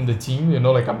team,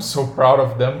 like I'm so proud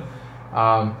of them.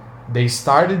 They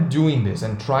started doing this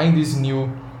and trying these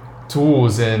new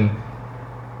tools, and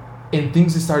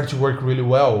things started to work really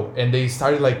well, and they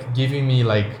started like giving me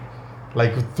like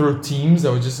through Teams.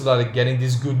 I was just like getting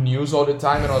this good news all the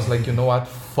time, and I was like, you know what,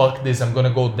 fuck this, I'm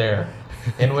gonna go there.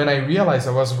 And when I realized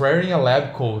I was wearing a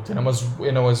lab coat and I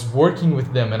was working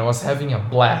with them and I was having a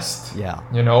blast,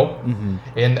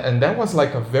 and that was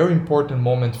like a very important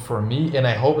moment for me, and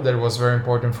I hope that it was very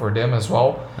important for them as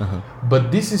well.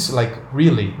 But this is like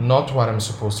really not what I'm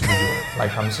supposed to be doing.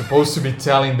 Like I'm supposed to be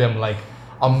telling them like,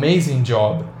 amazing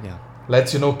job,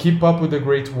 let's keep up with the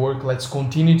great work, let's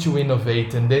continue to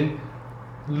innovate, and then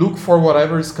look for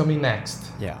whatever is coming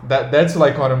next. That's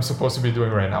like what I'm supposed to be doing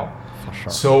right now. For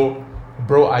sure. So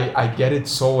bro, I get it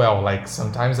so well. Like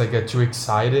sometimes I get too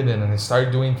excited and I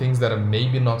start doing things that I'm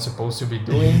maybe not supposed to be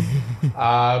doing.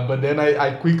 But then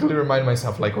I quickly remind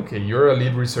myself like, okay, you're a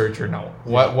lead researcher now.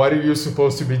 What are you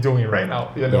supposed to be doing right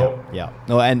now? Yeah.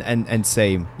 No, and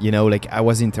same. Like I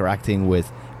was interacting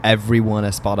with everyone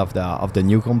as part of the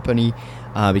new company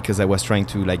because I was trying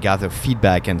to like gather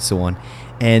feedback and so on.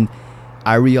 And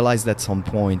I realized at some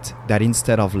point that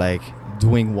instead of like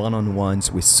doing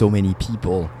one-on-ones with so many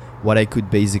people, what I could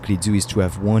basically do is to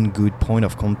have one good point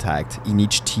of contact in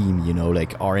each team,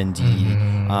 like R&D,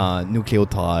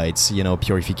 nucleotides,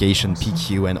 purification,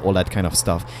 PQ, and all that kind of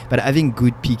stuff. But having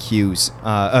good PQs,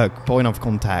 point of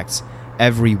contacts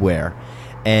everywhere,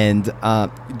 and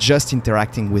just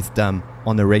interacting with them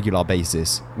on a regular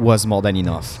basis was more than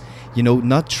enough.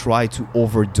 Not try to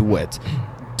overdo it.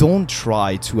 Don't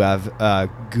try to have a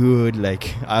good,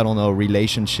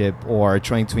 relationship or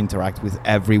trying to interact with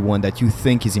everyone that you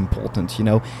think is important,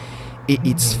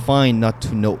 It's fine not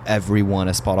to know everyone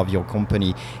as part of your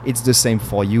company. It's the same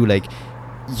for you. Like,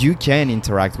 you can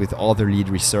interact with other lead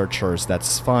researchers,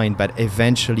 that's fine, but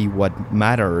eventually what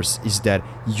matters is that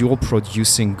you're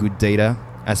producing good data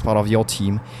as part of your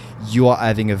team. You are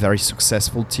having a very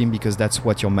successful team because that's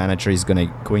what your manager is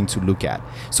going to look at.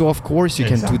 So of course you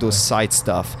can do those side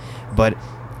stuff, but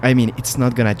I mean, it's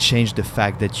not going to change the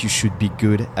fact that you should be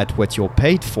good at what you're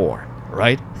paid for,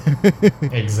 right?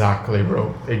 Exactly,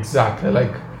 bro. Exactly.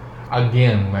 Like,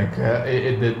 again, like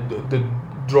the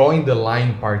drawing the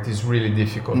line part is really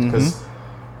difficult because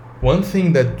one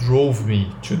thing that drove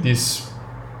me to this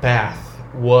path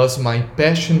was my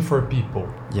passion for people.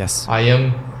 Yes. I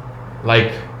am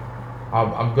like,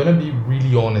 I'm gonna be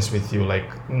really honest with you,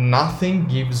 like nothing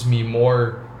gives me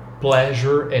more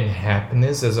pleasure and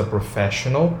happiness as a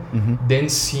professional than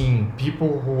seeing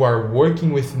people who are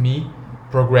working with me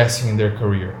progressing in their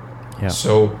career. Yeah.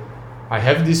 So I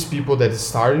have these people that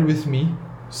started with me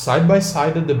side by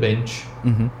side at the bench,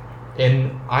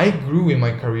 and I grew in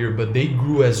my career, but they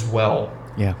grew as well.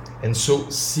 Yeah. And so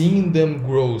seeing them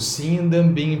grow, seeing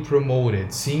them being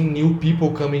promoted, seeing new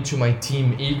people coming to my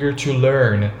team eager to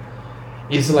learn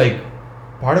is like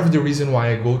part of the reason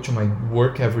why I go to my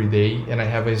work every day and I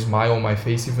have a smile on my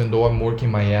face, even though I'm working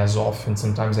my ass off and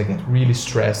sometimes I get really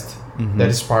stressed. That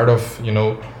is part of,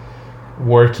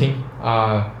 working.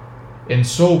 And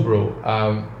so,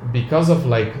 bro, because of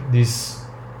like this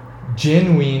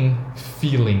genuine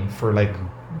feeling for like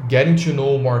getting to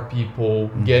know more people,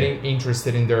 getting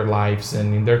interested in their lives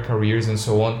and in their careers and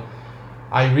so on,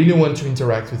 I really want to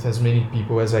interact with as many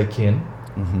people as I can.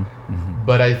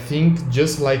 But I think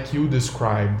just like you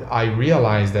described, I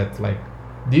realized that like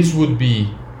this would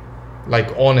be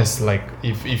like honest, like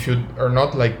if you are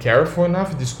not like careful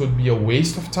enough, this could be a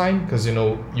waste of time because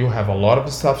you have a lot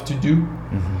of stuff to do.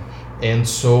 And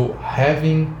so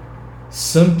having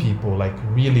some people, like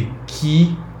really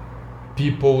key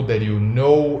people that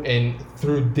and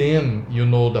through them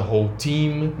the whole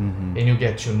team, and you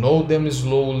get to know them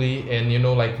slowly, and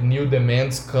like new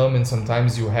demands come, and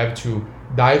sometimes you have to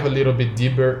dive a little bit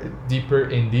deeper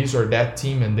in this or that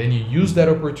team, and then you use that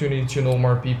opportunity to know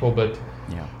more people. But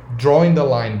drawing the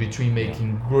line between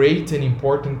making great and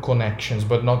important connections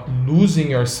but not losing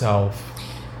yourself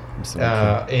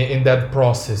in that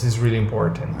process is really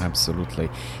important. Absolutely.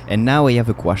 And now I have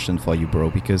a question for you,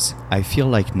 bro, because I feel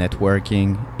like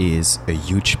networking is a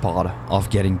huge part of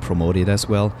getting promoted as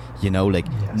well.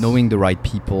 Knowing the right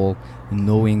people,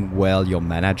 knowing well your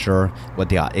manager, what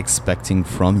they are expecting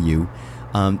from you.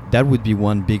 That would be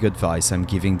one big advice I'm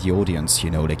giving the audience.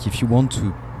 Like if you want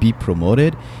to be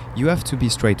promoted, you have to be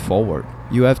straightforward.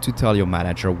 You have to tell your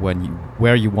manager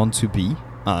where you want to be.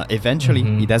 Eventually,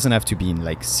 it doesn't have to be in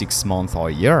like 6 months or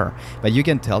a year, but you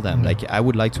can tell them like, I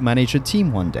would like to manage a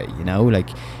team one day, like,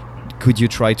 could you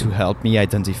try to help me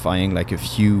identifying like a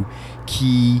few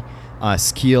key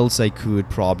skills I could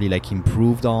probably like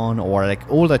improve on, or like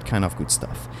all that kind of good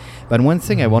stuff. But one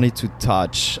thing I wanted to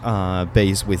touch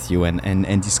base with you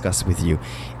and discuss with you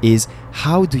is,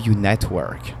 how do you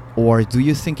network, or do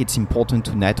you think it's important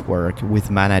to network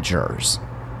with managers,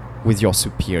 with your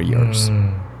superiors?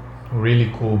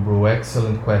 Really cool, bro.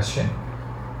 Excellent question.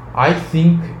 I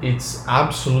think it's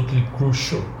absolutely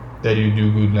crucial that you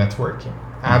do good networking.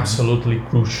 Absolutely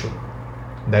crucial.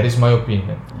 That is my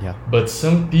opinion. Yeah. But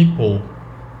some people,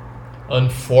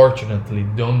 unfortunately,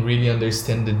 don't really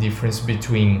understand the difference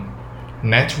between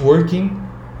networking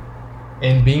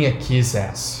and being a kiss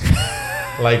ass.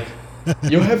 Like,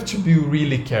 you have to be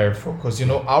really careful because,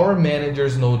 our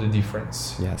managers know the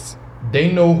difference. Yes.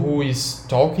 They know who is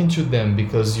talking to them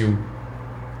because you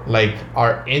like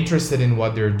are interested in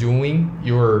what they're doing.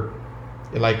 You're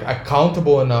like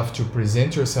accountable enough to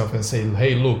present yourself and say,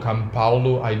 hey, look, I'm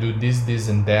Paulo, I do this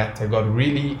and that. I got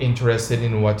really interested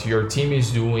in what your team is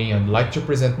doing. I'd like to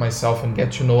present myself and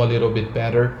get to know a little bit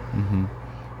better.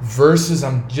 Versus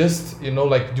I'm just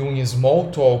like doing a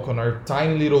small talk on our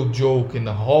tiny little joke in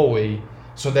the hallway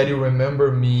so that you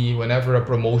remember me whenever a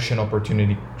promotion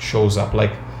opportunity shows up.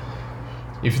 Like,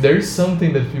 if there is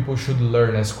something that people should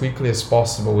learn as quickly as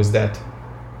possible, is that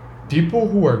people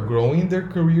who are growing their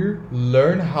career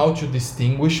learn how to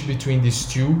distinguish between these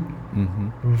two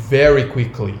very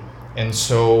quickly. And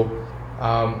so,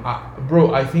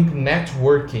 bro, I think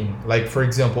networking, like for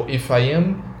example, if I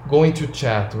am going to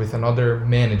chat with another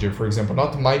manager, for example,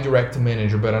 not my direct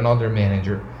manager, but another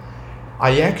manager,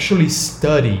 I actually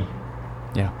study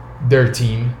their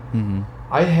team.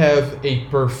 I have a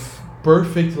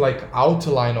perfect like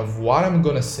outline of what I'm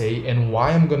gonna say and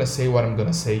why I'm gonna say what I'm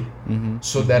gonna say,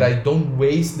 so that I don't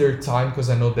waste their time, because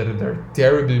I know that they're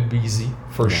terribly busy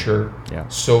for sure.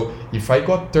 So if I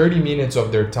got 30 minutes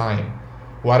of their time,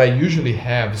 what I usually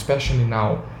have, especially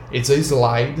now, it's a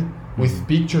slide with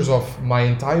pictures of my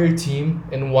entire team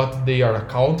and what they are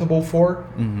accountable for.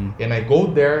 And I go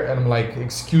there and I'm like,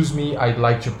 excuse me, I'd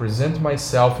like to present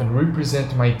myself and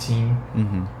represent my team,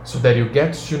 so that you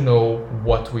get to know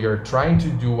what we are trying to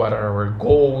do, what are our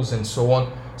goals and so on.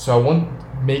 So I won't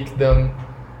make them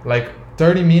like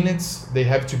 30 minutes. They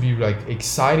have to be like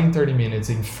exciting 30 minutes,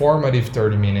 informative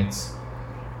 30 minutes.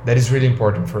 That is really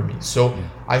important for me. So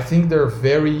I think they're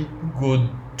very good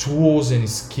tools and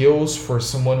skills for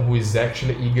someone who is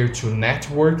actually eager to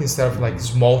network instead of like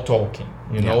small talking.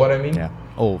 You know what I mean?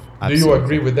 Oh, absolutely. Do you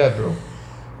agree with that, bro?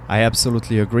 I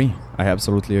absolutely agree.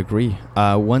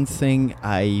 One thing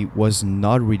I was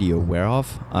not really aware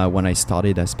of when I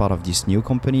started as part of this new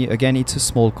company, again, it's a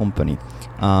small company,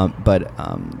 but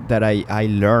that I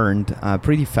learned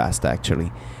pretty fast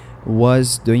actually,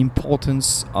 was the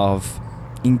importance of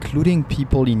including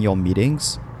people in your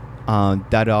meetings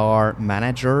that are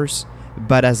managers,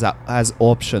 but as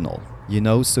optional.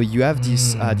 So you have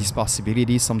this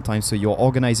possibility sometimes. So you're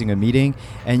organizing a meeting,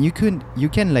 and you can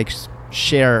like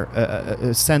share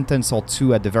a sentence or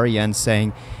two at the very end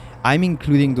saying, I'm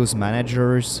including those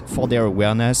managers for their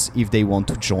awareness if they want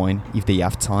to join, if they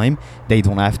have time. They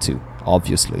don't have to,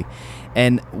 obviously.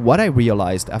 And what I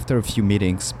realized after a few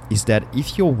meetings is that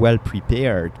if you're well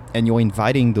prepared and you're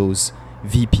inviting those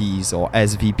VPs or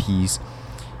SVPs,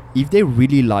 if they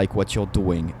really like what you're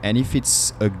doing, and if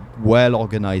it's a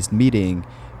well-organized meeting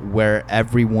where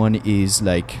everyone is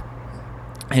like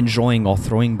enjoying or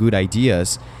throwing good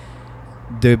ideas,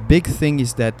 the big thing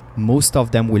is that most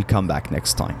of them will come back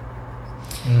next time.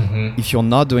 Mm-hmm. If you're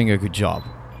not doing a good job,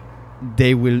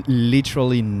 they will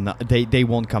literally they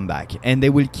won't come back, and they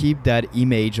will keep that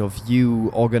image of you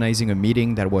organizing a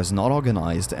meeting that was not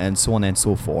organized, and so on and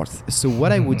so forth. So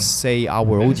what I would say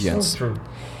our audience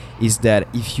is that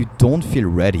if you don't feel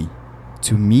ready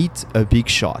to meet a big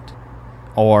shot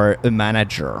or a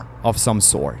manager of some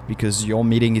sort because your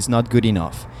meeting is not good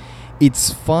enough,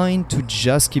 it's fine to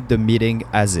just keep the meeting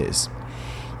as is.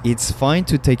 It's fine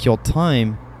to take your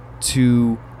time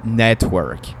to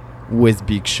network with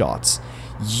big shots.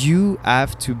 You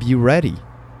have to be ready.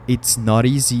 It's not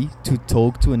easy to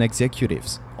talk to an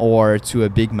executive or to a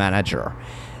big manager,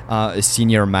 a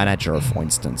senior manager, for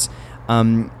instance.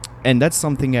 And that's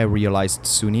something I realized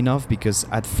soon enough, because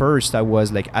at first I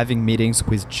was like having meetings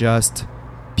with just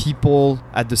people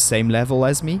at the same level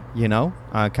as me,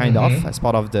 kind of as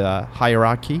part of the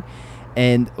hierarchy.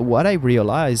 And what I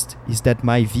realized is that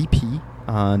my VP,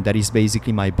 that is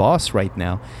basically my boss right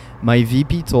now, my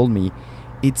VP told me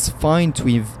it's fine to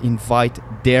invite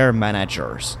their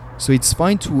managers. So it's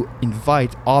fine to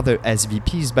invite other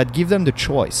SVPs, but give them the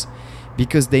choice,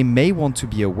 because they may want to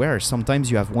be aware.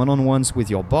 Sometimes you have one-on-ones with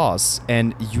your boss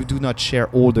and you do not share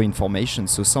all the information.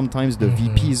 So sometimes the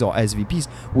VPs or SVPs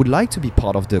would like to be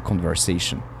part of the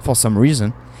conversation for some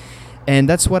reason. And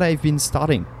that's what I've been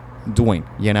doing.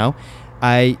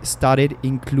 I started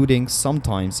including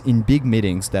sometimes in big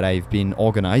meetings that I've been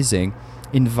organizing,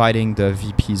 inviting the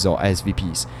VPs or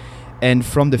SVPs. And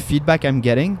from the feedback I'm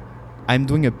getting, I'm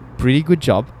doing a pretty good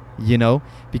job,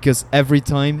 because every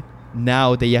time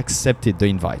now they accepted the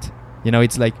invite.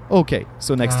 It's like, okay,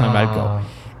 so next time I'll go.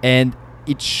 And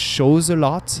it shows a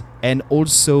lot. And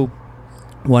also,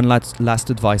 one last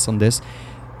advice on this,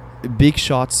 big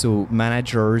shots, so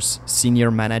managers,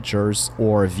 senior managers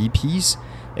or VPs,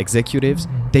 executives,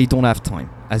 they don't have time,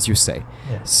 as you say.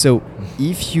 Yeah. So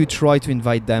if you try to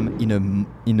invite them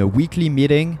in a weekly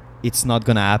meeting, it's not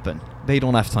gonna happen. They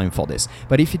don't have time for this.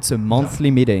 But if it's a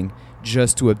monthly meeting,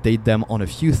 just to update them on a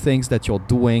few things that you're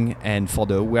doing and for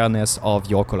the awareness of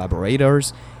your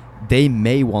collaborators, they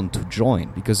may want to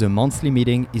join, because a monthly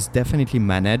meeting is definitely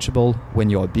manageable when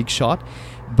you're a big shot,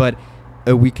 but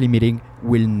a weekly meeting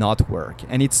will not work.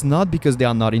 And it's not because they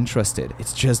are not interested.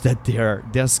 It's just that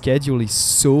their schedule is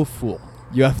so full.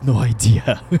 You have no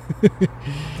idea.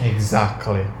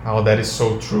 Exactly. Oh, that is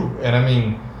so true. And I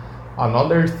mean,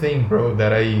 another thing, bro,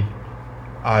 that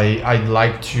I'd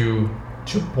like to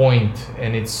point,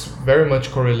 and it's very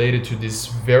much correlated to this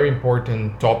very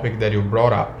important topic that you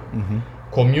brought up,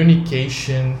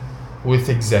 communication with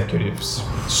executives.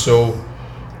 So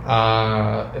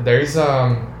there is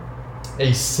a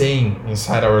saying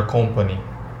inside our company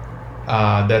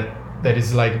that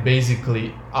is like,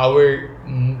 basically our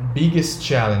biggest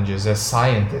challenges as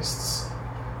scientists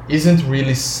isn't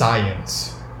really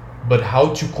science, but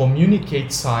how to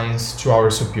communicate science to our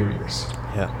superiors.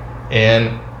 Yeah.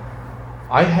 And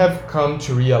I have come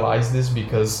to realize this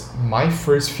because my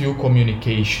first few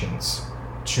communications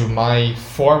to my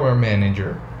former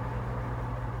manager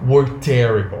were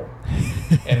terrible.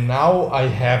 And now I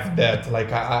have that,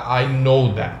 like I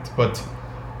know that, but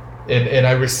and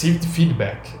I received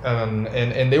feedback,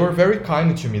 and they were very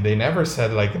kind to me. They never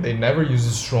said, like, they never used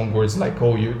strong words like,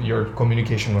 oh, your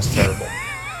communication was terrible.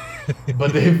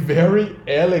 But they very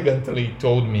elegantly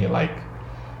told me, like,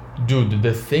 dude,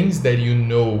 the things that you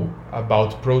know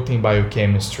about protein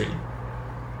biochemistry,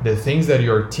 the things that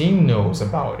your team knows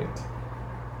about it,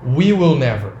 we will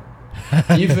never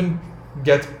even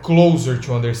get closer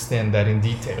to understand that in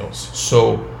details.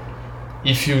 So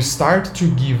if you start to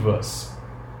give us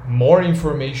more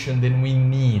information than we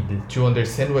need to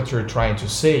understand what you're trying to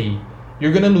say,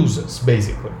 you're gonna lose us,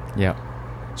 basically. Yeah.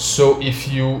 So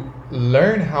if you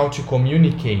learn how to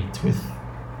communicate with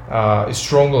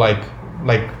strong like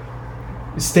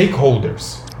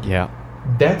stakeholders, yeah,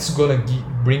 that's gonna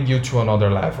bring you to another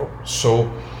level.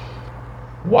 So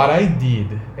what I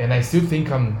did, and I still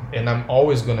think I'm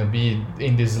always gonna be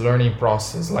in this learning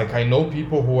process. Like, I know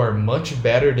people who are much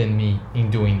better than me in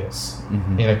doing this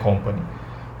in a company,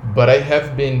 but I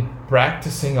have been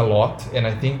practicing a lot, and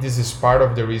I think this is part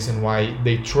of the reason why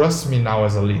they trust me now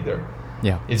as a leader.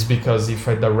 Yeah. It's because if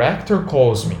a director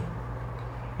calls me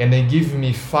and they give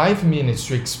me 5 minutes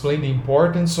to explain the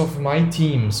importance of my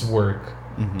team's work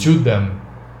to them,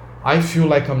 I feel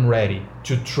like I'm ready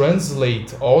to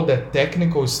translate all that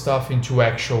technical stuff into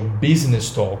actual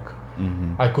business talk.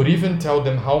 I could even tell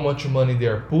them how much money they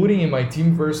are putting in my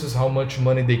team versus how much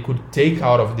money they could take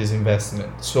out of this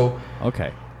investment. So,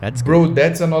 okay, that's bro, good.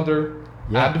 that's another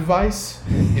advice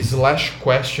slash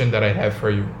question that I have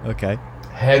for you. Okay.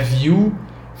 Have you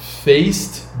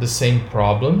faced the same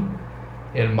problem?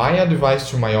 And my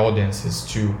advice to my audience is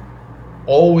to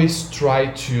always try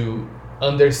to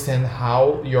understand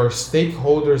how your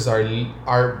stakeholders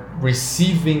are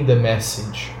receiving the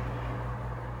message,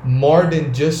 more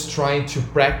than just trying to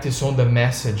practice on the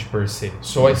message per se.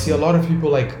 So I see a lot of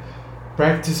people like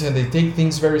practice and they take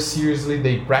things very seriously.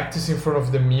 They practice in front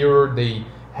of the mirror. They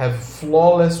have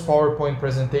flawless PowerPoint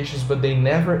presentations, but they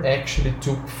never actually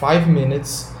took 5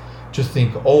 minutes to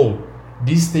think, oh,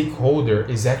 this stakeholder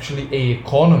is actually an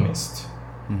economist.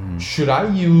 Should I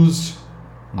use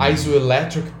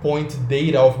isoelectric point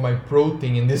data of my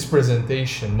protein in this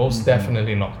presentation? Most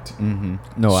definitely not.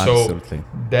 No, So absolutely.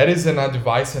 that is an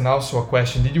advice and also a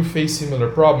question. Did you face similar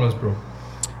problems, bro?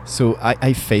 So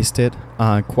I faced it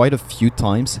quite a few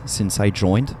times since I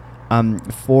joined.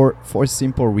 For a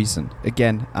simple reason.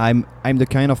 Again, I'm the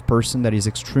kind of person that is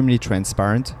extremely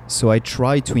transparent. So I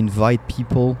try to invite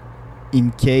people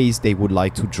in case they would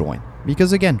like to join.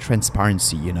 Because again,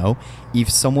 transparency, if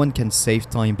someone can save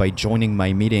time by joining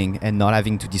my meeting and not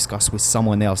having to discuss with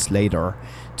someone else later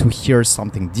to hear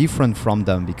something different from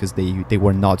them because they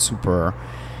were not super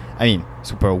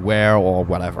aware or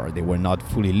whatever, they were not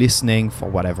fully listening for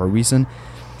whatever reason,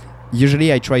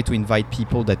 usually I try to invite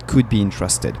people that could be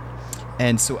interested.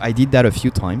 And so I did that a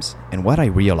few times, and what I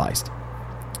realized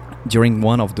during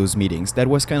one of those meetings that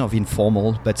was kind of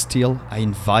informal, but still I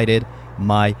invited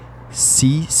my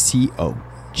CCO,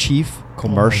 Chief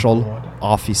Commercial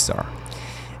Officer.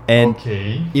 And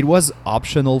it was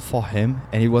optional for him,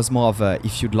 and it was more of a,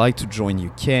 if you'd like to join,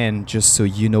 you can, just so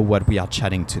you know what we are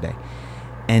chatting today.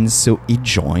 And so he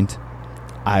joined.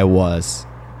 I was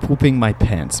pooping my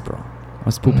pants, bro. I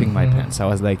was pooping my pants. I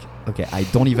was like, okay, I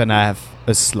don't even have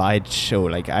a slideshow.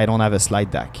 Like, I don't have a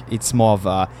slide deck. It's more of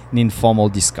an informal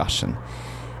discussion.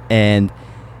 And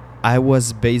I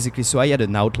was basically, so I had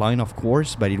an outline, of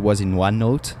course, but it was in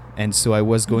OneNote. And so I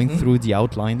was going through the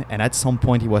outline. And at some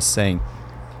point he was saying,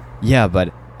 yeah,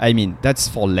 but I mean, that's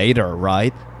for later,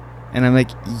 right? And I'm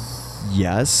like,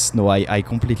 yes, no, I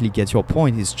completely get your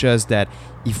point. It's just that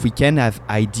if we can have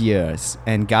ideas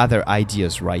and gather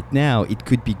ideas right now, it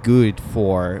could be good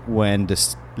for when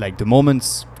the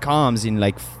moment comes in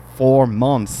like 4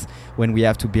 months when we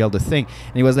have to build a thing.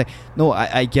 And he was like, no,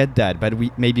 I get that, but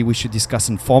maybe we should discuss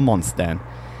in 4 months then.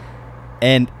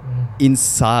 And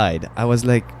inside, I was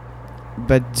like,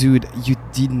 but dude, you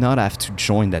did not have to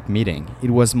join that meeting.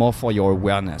 It was more for your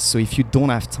awareness. So if you don't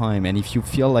have time and if you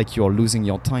feel like you're losing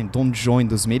your time, don't join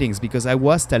those meetings, because I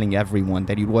was telling everyone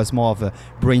that it was more of a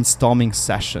brainstorming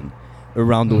session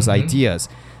around those ideas.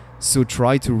 So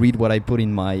try to read what I put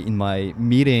in my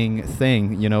meeting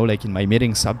thing, like in my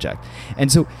meeting subject. And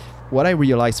so what I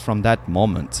realized from that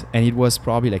moment, and it was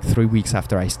probably like 3 weeks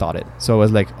after I started. So I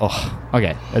was like, oh,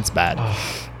 okay, that's bad.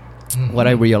 What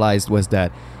I realized was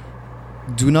that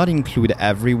do not include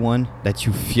everyone that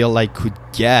you feel like could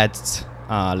get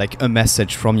like a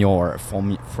message from your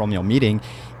meeting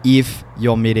if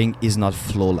your meeting is not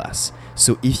flawless.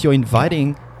 So if you're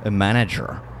inviting a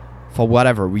manager for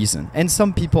whatever reason, and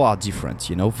some people are different,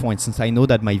 for instance, I know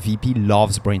that my VP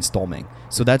loves brainstorming,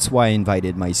 so that's why I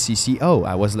invited my CCO.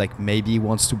 I was like, maybe he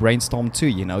wants to brainstorm too,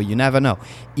 you never know.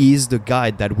 He's the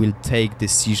guy that will take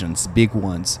decisions, big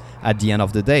ones, at the end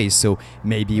of the day. So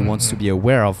maybe he wants to be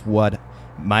aware of what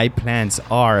my plans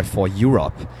are for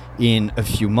Europe in a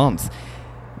few months.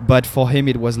 But for him,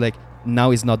 it was like,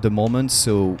 now is not the moment,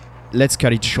 so let's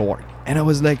cut it short. And I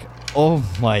was like, oh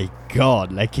my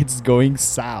God, like it's going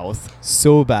south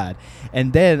so bad.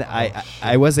 And then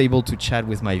I was able to chat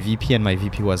with my VP, and my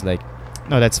VP was like,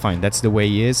 no, that's fine. That's the way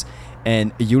he is.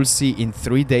 And you'll see in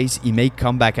 3 days, he may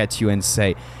come back at you and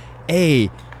say,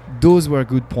 hey, those were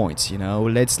good points,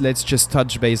 let's just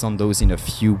touch base on those in a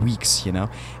few weeks,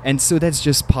 and so that's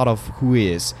just part of who he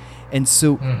is. And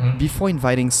so before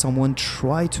inviting someone,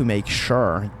 try to make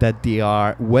sure that they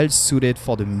are well suited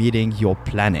for the meeting you're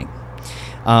planning.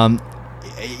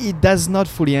 It does not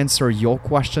fully answer your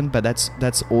question, but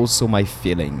that's also my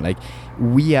feeling. Like,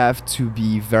 we have to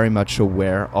be very much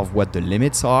aware of what the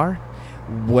limits are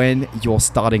when you're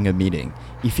starting a meeting.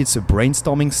 If it's a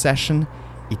brainstorming session,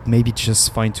 it may be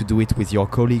just fine to do it with your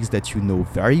colleagues that you know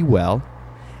very well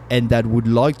and that would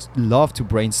love to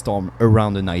brainstorm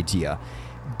around an idea.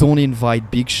 don't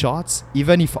invite big shots,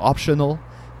 even if optional,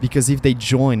 because if they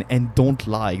join and don't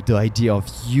like the idea of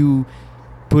you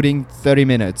putting 30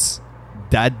 minutes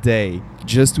that day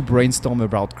just to brainstorm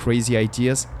about crazy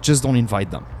ideas, just don't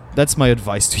invite them. That's my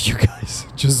advice to you guys.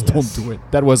 Just don't do it.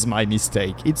 That was my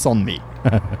mistake. It's on me.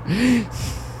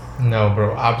 No,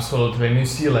 bro, absolutely. And you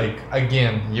see, like,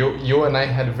 again, you and I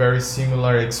had very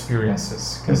similar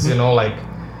experiences. Because, you know, like,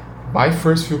 my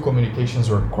first few communications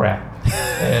were crap.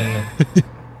 And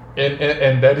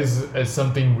and that is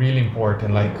something really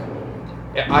important. Like,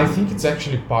 I think it's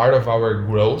actually part of our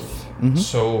growth.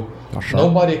 So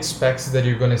nobody expects that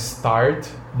you're going to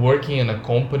start working in a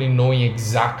company knowing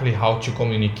exactly how to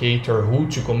communicate or who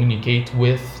to communicate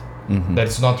with.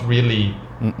 That's not really,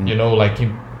 you know, like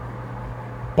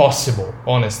possible,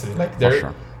 honestly. Like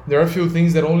there are a few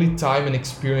things that only time and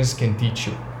experience can teach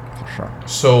you.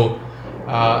 So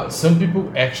some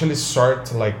people actually sort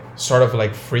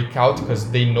of freak out because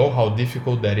they know how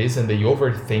difficult that is and they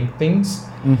overthink things.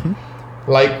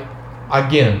 Like,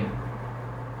 again,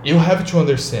 you have to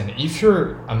understand, if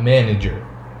you're a manager,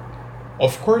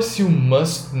 of course you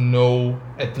must know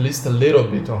at least a little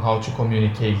bit on how to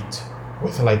communicate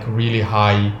with like really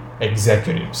high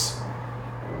executives.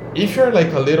 If you're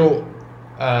like a little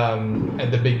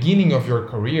at the beginning of your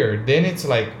career, then it's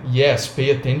like, yes, pay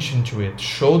attention to it,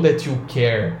 show that you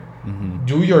care,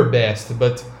 do your best,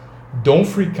 but don't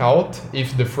freak out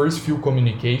if the first few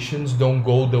communications don't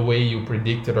go the way you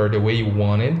predicted or the way you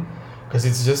wanted, because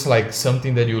it's just like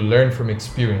something that you learn from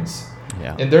experience.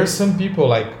 And there's some people,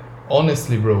 like,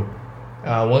 honestly, bro,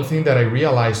 one thing that I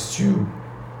realized too,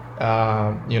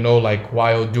 you know, like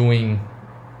while doing,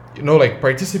 you know, like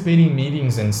participating in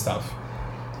meetings and stuff,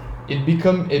 it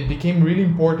became really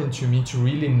important to me to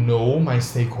really know my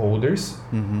stakeholders,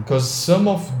 because some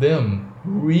of them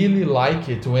really like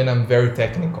it when I'm very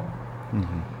technical.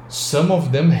 Some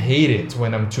of them hate it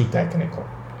when I'm too technical.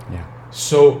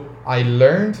 So I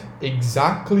learned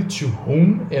exactly to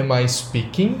whom am I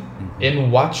speaking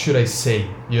and what should I say,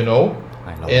 you know?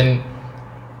 And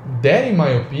that, in my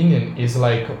opinion, is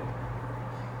like,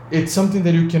 it's something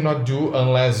that you cannot do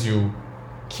unless you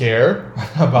care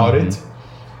about it.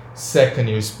 Second,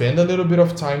 you spend a little bit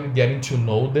of time getting to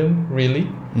know them, really,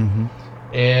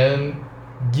 and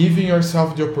giving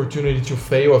yourself the opportunity to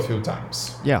fail a few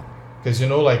times. Because, you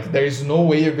know, like, there is no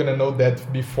way you're going to know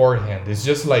that beforehand. It's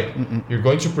just like, you're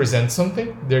going to present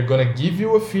something, they're going to give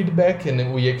you a feedback,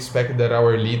 and we expect that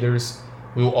our leaders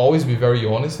will always be very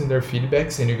honest in their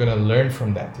feedbacks, and you're going to learn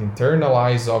from that,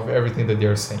 internalize of everything that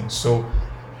they're saying. So,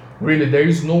 really, there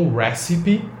is no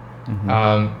recipe.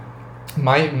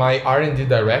 My R&D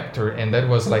director, and that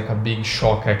was like a big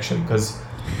shock, actually, because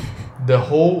the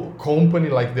whole company,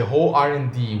 like the whole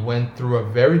R&D went through a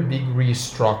very big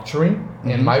restructuring,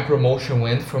 and my promotion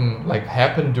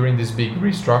happened during this big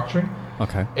restructuring.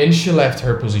 And she left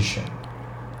her position.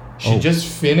 She just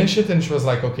finished it, and she was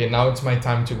like, okay, now it's my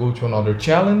time to go to another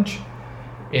challenge.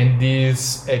 And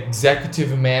this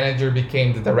executive manager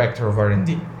became the director of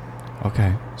R&D.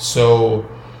 So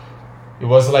it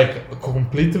was like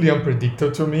completely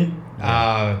unpredictable to me.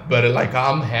 But like,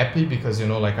 I'm happy because, you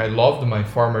know, like, I loved my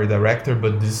former director,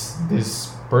 but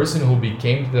this person who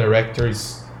became the director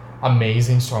is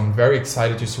amazing. So I'm very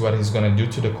excited to see what he's going to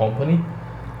do to the company.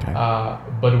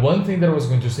 But one thing that I was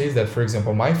going to say is that, for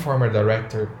example, my former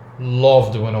director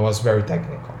loved when I was very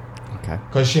technical.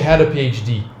 Because she had a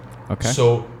PhD.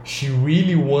 So she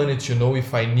really wanted to know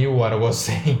if I knew what I was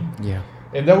saying.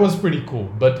 And that was pretty cool.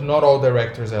 But not all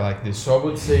directors are like this. So I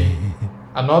would say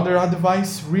another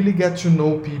advice, really get to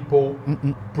know people,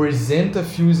 present a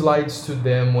few slides to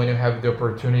them when you have the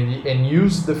opportunity, and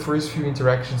use the first few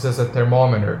interactions as a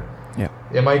thermometer.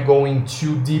 Am I going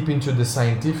too deep into the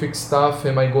scientific stuff?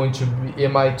 Am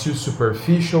I too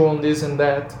superficial on this and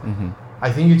that? I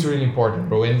think it's really important,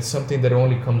 bro, and it's something that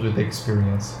only comes with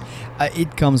experience.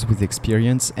 It comes with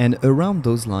experience, and around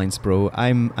those lines, bro,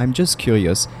 I'm just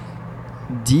curious.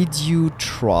 Did you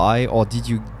try or did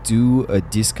you do a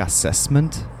DISC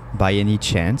assessment by any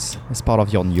chance as part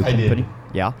of your new company?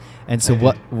 Yeah. And so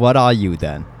what are you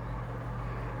then?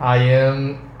 I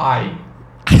am I.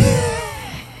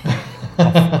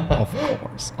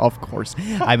 Of course.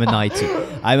 I'm an I too.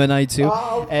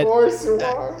 Of course you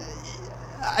are.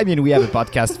 I mean, we have a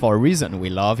podcast for a reason.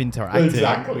 We love interacting.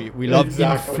 Exactly. We love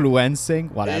influencing,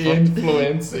 whatever.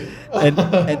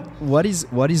 And what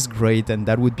is great, and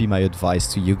that would be my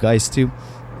advice to you guys too,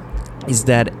 is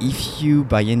that if you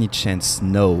by any chance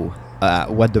know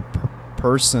what the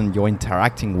person you're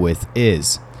interacting with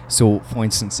is, so for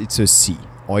instance, it's a C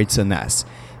or it's an S,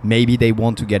 maybe they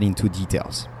want to get into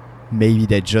details. maybe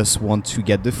they just want to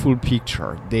get the full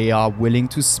picture. They are willing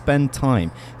to spend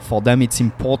time. For them, it's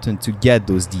important to get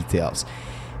those details.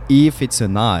 If it's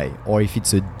an I or if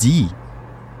it's a D,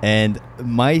 and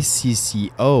my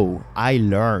CCO, I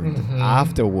learned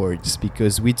afterwards,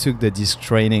 because we took the DISC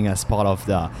training as part of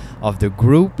the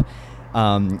group.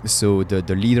 So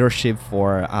the leadership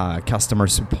for customer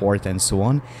support and so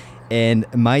on. And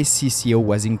my CCO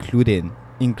was included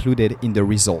in the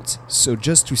results. So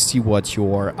just to see what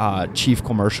your chief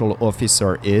commercial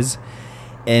officer is.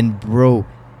 And bro,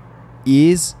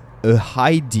 is a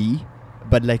high D,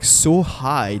 but like so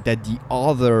high that the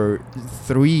other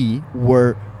three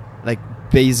were like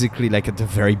basically like at the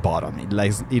very bottom. It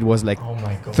was like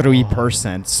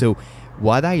 3%. So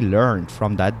what I learned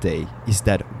from that day is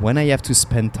that when I have to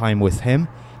spend time with him,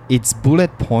 it's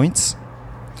bullet points,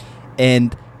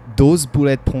 and those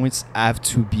bullet points have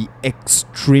to be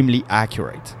extremely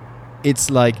accurate.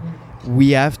 It's like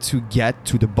we have to get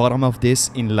to the bottom of this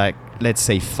in like, let's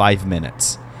say 5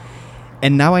 minutes.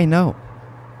 And now I know,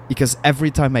 because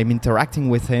every time I'm interacting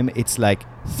with him, it's like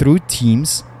through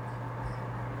Teams,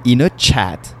 in a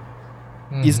chat.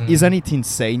 Isn't it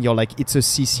insane? You're like, it's a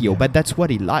CCO, but that's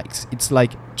what he likes. It's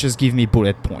like, just give me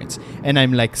bullet points. And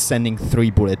I'm like sending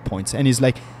 3 bullet points. And he's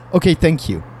like, okay, thank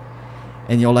you.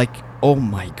 And you're like, oh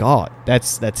my God,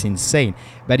 that's insane.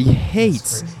 But he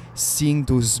hates seeing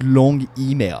those long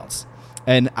emails.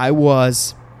 And I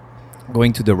was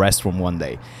going to the restroom one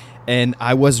day, and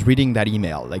I was reading that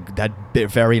email, like that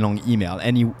very long email.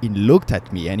 And he looked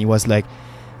at me and he was like,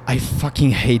 I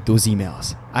fucking hate those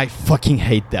emails. I fucking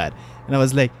hate that. And I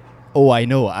was like, oh, I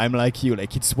know, I'm like you,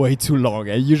 like it's way too long.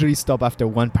 I usually stop after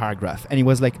 1 paragraph. And he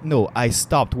was like, no, I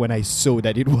stopped when I saw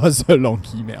that it was a long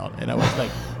email. And I was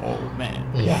like, oh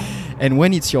man. Yeah. And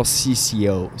when it's your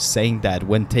CCO saying that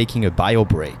when taking a bio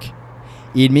break,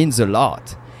 it means a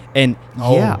lot. And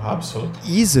absolutely,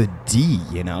 he's a D,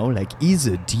 like he's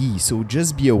a D. So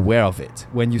just be aware of it.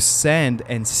 When you send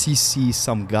and CC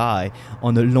some guy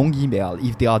on a long email,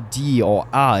 if they are D or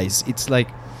I's, it's like,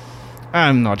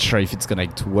 I'm not sure if it's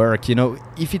going to work.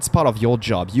 If it's part of your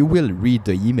job, you will read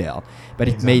the email, but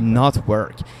it may not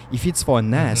work. If it's for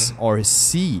an S or a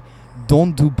C,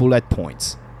 don't do bullet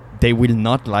points. They will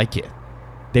not like it.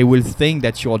 They will think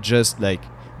that you're just like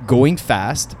going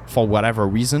fast for whatever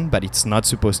reason, but it's not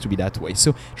supposed to be that way.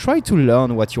 So try to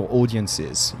learn what your audience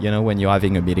is, when you're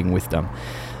having a meeting with them.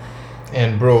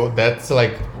 And bro, that's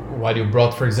like what you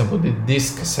brought, for example, the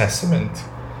DISC assessment.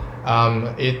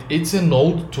 It's an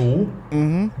old tool,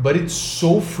 but it's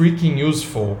so freaking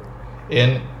useful,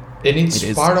 and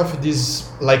it's part of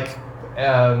this like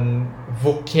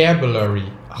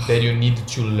vocabulary that you need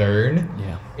to learn,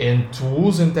 and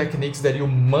tools and techniques that you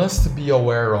must be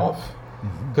aware of,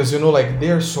 because like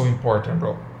they're so important,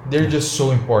 bro. They're just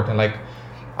so important. Like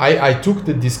I took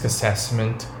the DISC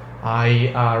assessment.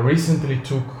 I recently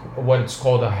took what it's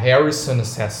called a Harrison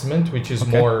assessment, which is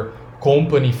more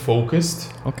company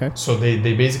focused. So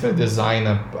they basically design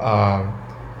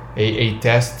a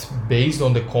test based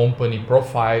on the company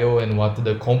profile and what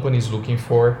the company is looking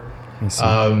for.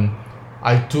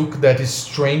 I took that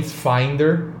Strength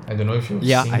Finder. I don't know if you've seen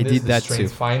this. I did that Strength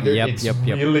too. Finder. It's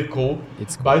really cool.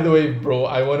 It's cool. By the way, bro,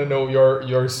 I want to know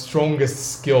your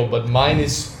strongest skill, but mine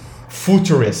is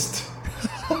futurist.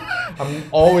 I'm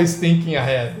always thinking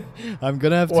ahead. I'm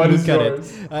gonna have to look at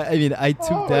it. I mean, I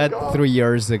took that 3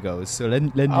 years ago. So let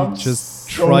me just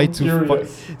try to.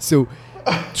 So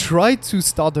try to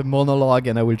start a monologue,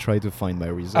 and I will try to find my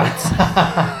results. So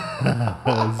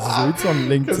it's on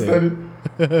LinkedIn.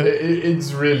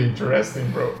 It's really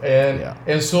interesting, bro.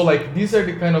 And so like these are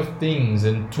the kind of things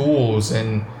and tools,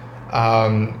 and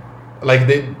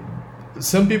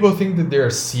some people think that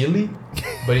they're silly,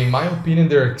 but in my opinion,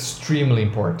 they're extremely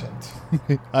important.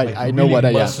 I know what I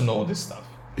am. You must know this stuff.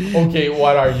 Okay,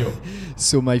 what are you?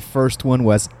 So my first one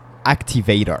was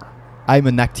activator. I'm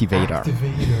an activator.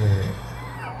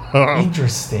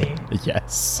 Interesting.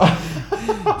 Yes.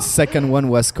 Second one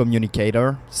was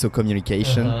communicator, so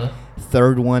communication.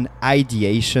 Third one,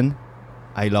 ideation.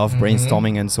 I love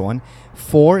brainstorming and so on.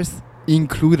 Fourth,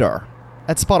 includer.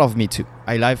 That's part of me too.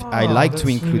 I like to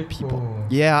include really people. Cool.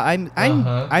 Yeah,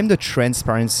 I'm the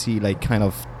transparency kind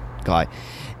of guy.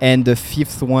 And the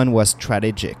fifth one was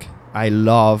strategic. I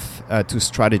love to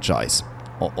strategize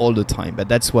all the time, but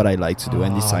that's what I like to do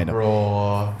and design.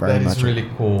 Bro, that is really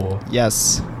cool.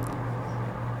 Yes.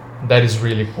 That is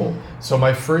really cool. So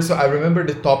I remember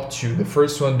the top two. The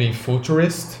first one being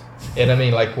futurist. And I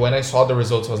mean, like when I saw the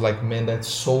results, I was like, man, that's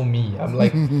so me. I'm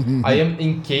like, I am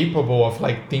incapable of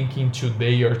like thinking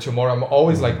today or tomorrow. I'm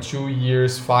always like 2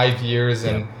 years, 5 years,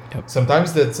 and Yep.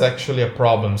 sometimes that's actually a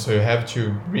problem. So you have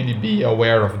to really be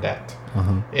aware of that.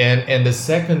 And the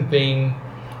second thing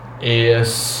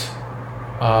is,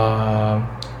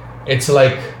 it's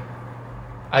like,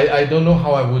 I don't know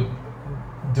how I would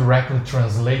directly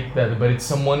translate that, but it's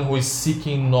someone who is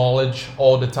seeking knowledge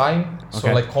all the time. So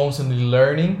Okay. like constantly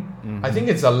learning. I think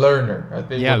it's a learner. I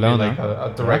think Yeah, it would be learner. like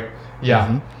a direct. Yeah.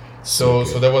 Mhm. So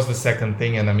that was the second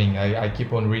thing, and I mean I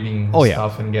keep on reading Oh, yeah.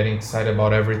 stuff and getting excited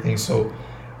about everything. So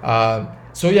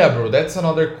yeah, bro, that's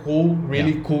another cool,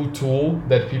 really cool tool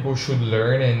that people should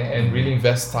learn and really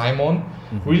invest time on.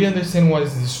 Really understand what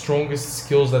is the strongest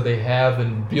skills that they have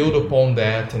and build upon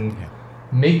that and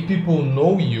make people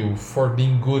know you for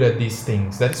being good at these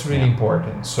things. That's really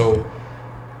important. So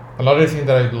another thing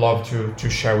that I'd love to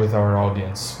share with our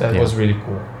audience. That was really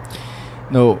cool.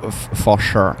 No, for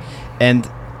sure. And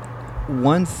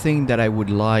one thing that I would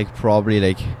like probably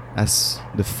like as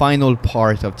the final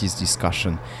part of this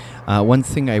discussion, one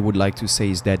thing I would like to say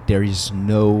is that there is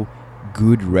no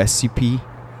good recipe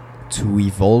to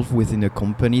evolve within a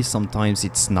company. Sometimes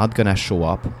it's not gonna show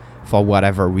up for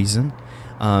whatever reason.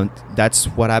 That's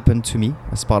what happened to me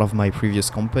as part of my previous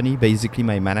company. Basically,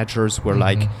 my managers were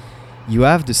like, you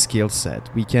have the skill set,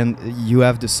 you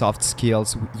have the soft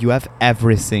skills, you have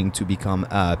everything to become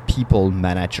a people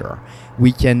manager.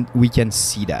 We can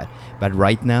see that, but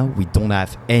right now we don't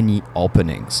have any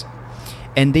openings.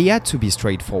 And they had to be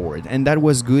straightforward, and that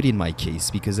was good in my case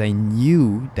because I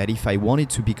knew that if I wanted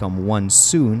to become one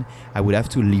soon, I would have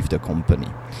to leave the company.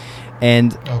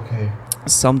 And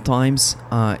sometimes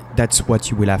that's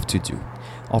what you will have to do.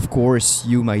 Of course,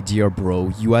 you, my dear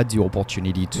bro, you had the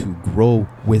opportunity to grow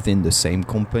within the same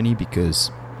company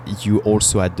because you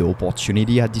also had the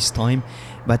opportunity at this time.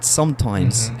 But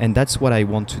sometimes, and that's what I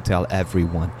want to tell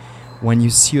everyone, when you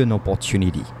see an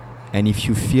opportunity and if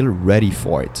you feel ready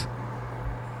for it,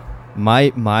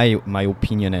 my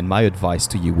opinion and my advice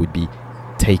to you would be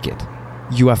take it.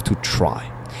 You have to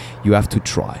try. You have to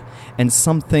try. And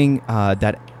something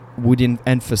that would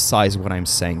emphasize what I'm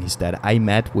saying is that I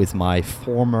met with my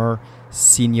former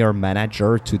senior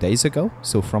manager 2 days ago,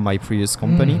 so from my previous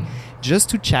company, just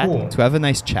to chat, to have a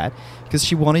nice chat, because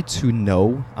she wanted to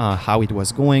know how it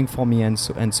was going for me and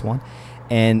so on.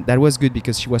 And that was good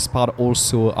because she was part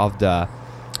also of the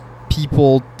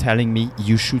people telling me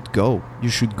you should go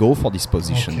for this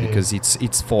position because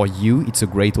it's for you, it's a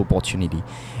great opportunity.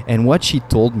 And what she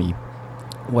told me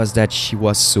was that she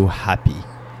was so happy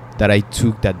that I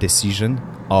took that decision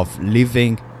of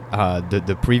leaving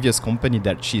the previous company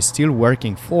that she's still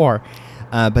working for,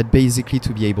 but basically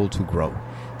to be able to grow.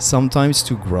 Sometimes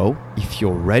to grow, if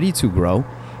you're ready to grow,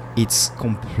 it's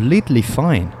completely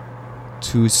fine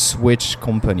to switch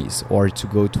companies or to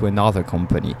go to another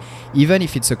company. Even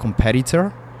if it's a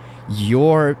competitor,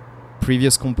 your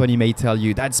previous company may tell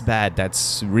you that's bad,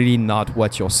 that's really not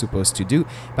what you're supposed to do.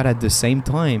 But at the same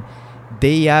time,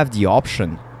 they have the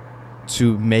option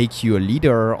to make you a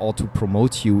leader or to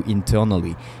promote you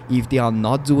internally. If they are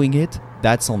not doing it,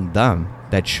 that's on them.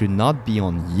 That should not be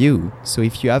on you. So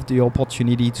if you have the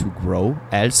opportunity to grow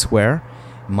elsewhere,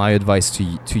 my advice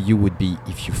to you would be,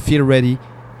 if you feel ready,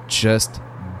 just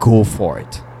go for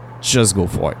it. Just go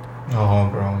for it. Oh,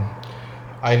 bro.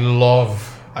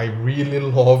 I really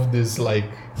love this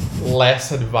like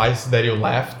last advice that you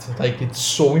left. Like it's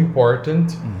so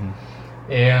important.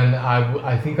 And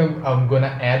I think I'm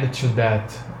gonna add to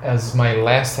that as my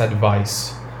last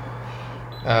advice.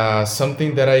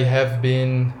 Something that I have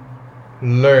been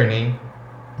learning.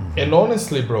 And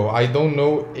honestly, bro, I don't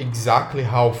know exactly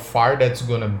how far that's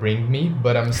gonna bring me,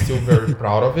 but I'm still very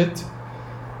proud of it.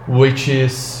 Which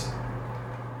is,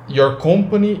 your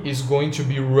company is going to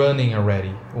be running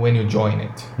already when you join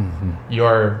it.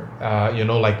 Your,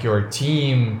 like your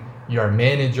team, your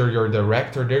manager, your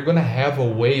director, they're gonna have a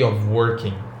way of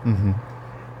working.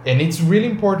 And it's really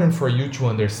important for you to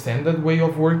understand that way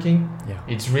of working.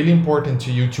 It's really important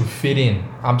to you to fit in,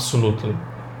 absolutely.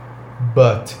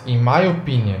 But in my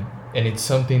opinion, and it's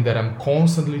something that I'm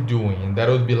constantly doing, and that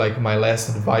would be like my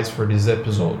last advice for this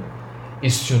episode,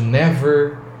 is to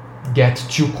never get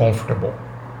too comfortable.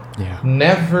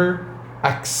 Never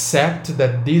accept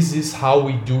that this is how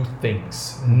we do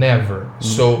things. Never.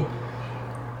 So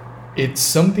it's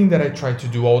something that I try to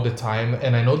do all the time,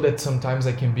 and I know that sometimes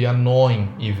I can be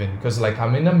annoying even, because like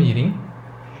I'm in a meeting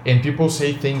and people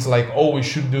say things like, oh, we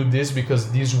should do this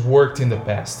because this worked in the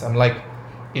past. I'm like,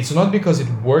 it's not because it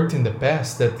worked in the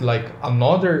past that like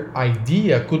another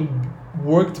idea could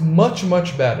worked much,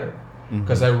 much better.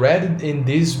 because I read it in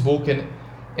this book, and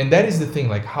that is the thing.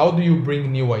 Like, how do you bring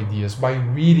new ideas? By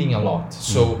reading a lot.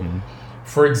 So,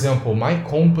 for example, my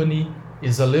company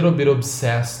is a little bit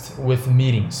obsessed with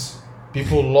meetings.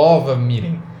 People love a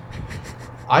meeting.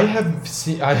 I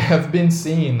have been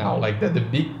seeing now like that the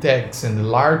big techs and the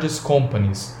largest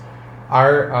companies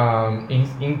are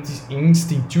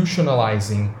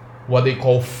institutionalizing what they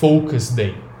call focus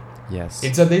day. Yes.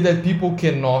 It's a day that people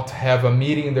cannot have a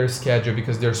meeting in their schedule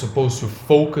because they're supposed to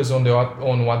focus on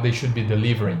what they should be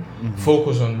delivering.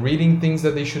 Focus on reading things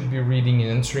that they should be reading,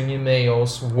 answering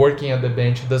emails, working at the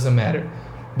bench, it doesn't matter.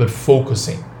 But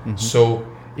focusing. So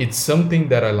it's something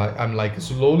that I'm like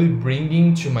slowly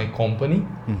bringing to my company.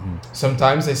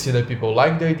 Sometimes I see that people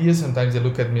like the idea, sometimes they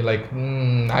look at me like,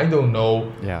 I don't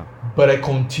know. Yeah. But I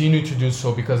continue to do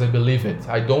so because I believe it.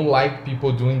 I don't like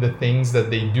people doing the things that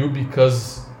they do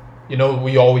because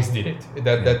we always did it.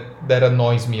 That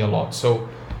annoys me a lot. So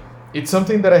it's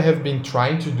something that I have been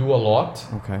trying to do a lot.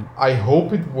 Okay. I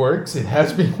hope it works. It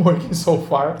has been working so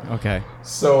far. Okay.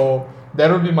 So that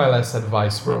would be my last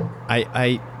advice, bro.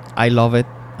 I love it.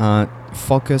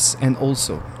 Focus, and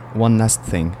also one last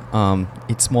thing.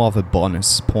 It's more of a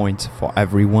bonus point for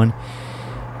everyone.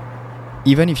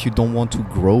 Even if you don't want to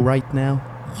grow right now,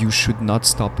 you should not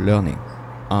stop learning.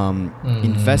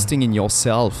 Investing in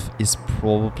yourself is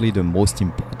probably the most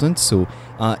important. So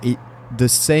the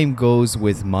same goes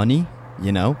with money.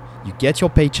 You get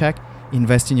your paycheck,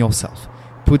 invest in yourself.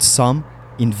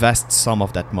 Invest some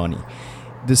of that money.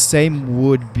 The same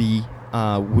would be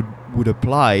would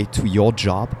apply to your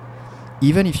job.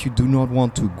 Even if you do not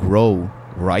want to grow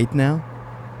right now,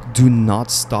 do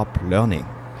not stop learning.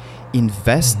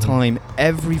 Invest time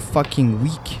every fucking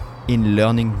week in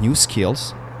learning new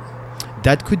skills.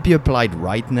 That could be applied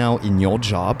right now in your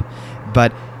job,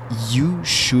 but you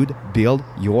should build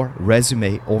your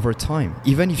resume over time.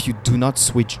 Even if you do not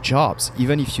switch jobs,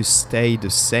 even if you stay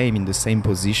in the same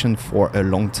position for a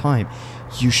long time,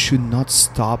 you should not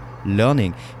stop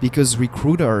learning, because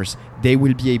recruiters, they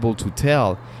will be able to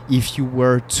tell if you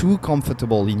were too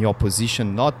comfortable in your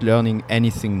position, not learning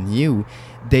anything new.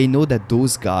 They know that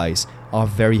those guys are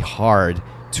very hard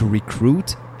to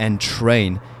recruit and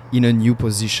train in a new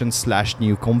position /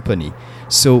 new company.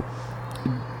 So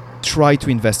try to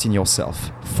invest in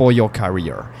yourself for your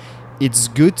career. It's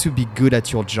good to be good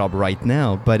at your job right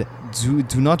now, but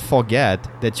do not forget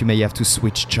that you may have to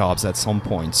switch jobs at some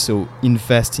point. So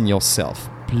invest in yourself.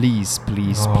 Please.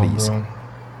 Bro.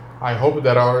 I hope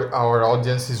that our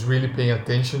audience is really paying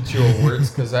attention to your words,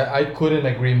 because I couldn't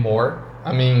agree more.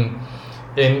 I mean,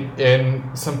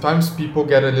 and sometimes people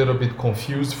get a little bit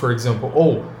confused. For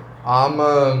example, I'm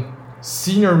a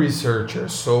senior researcher,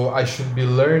 so I should be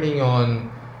learning on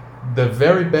the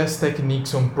very best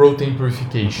techniques on protein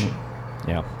purification.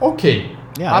 Yeah. Okay.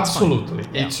 Yeah, absolutely.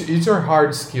 Yeah. It's a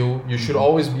hard skill. You should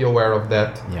always be aware of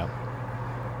that. Yeah.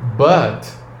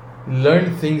 But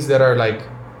learn things that are like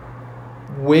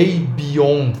way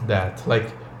beyond that.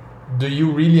 Like, do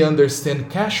you really understand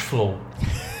cash flow?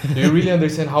 Do you really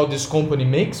understand how this company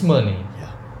makes money?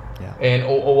 Yeah. And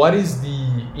what is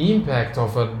the impact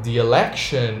of the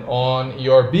election on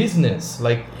your business?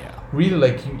 Like, really,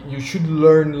 like you should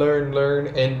learn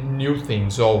and new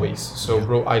things always. So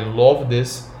bro, I love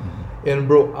this. And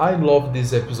bro, I love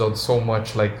this episode so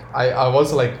much. Like I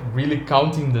was like really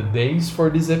counting the days for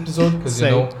this episode, because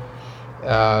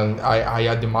I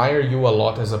admire you a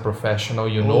lot as a professional.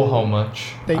 You know how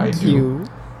much I do. Thank you.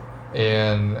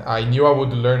 And I knew I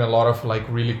would learn a lot of like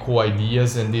really cool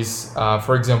ideas. And this,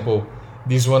 for example,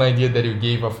 this one idea that you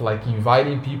gave of like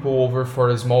inviting people over for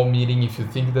a small meeting if you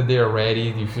think that they are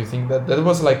ready, if you think that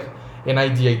was like an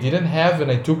idea I didn't have,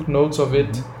 and I took notes of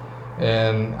it,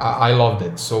 and I loved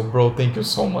it. So bro, thank you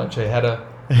so much. I had an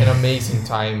amazing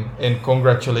time, and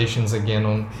congratulations again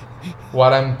on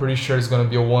what I'm pretty sure is going to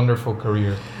be a wonderful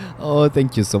career. Oh,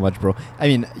 thank you so much, bro. I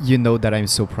mean, you know that I'm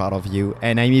so proud of you,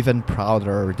 and I'm even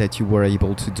prouder that you were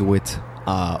able to do it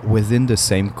within the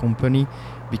same company,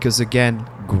 because again,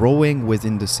 growing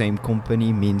within the same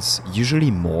company means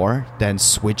usually more than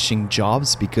switching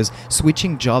jobs, because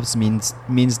switching jobs means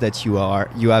that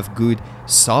you have good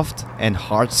soft and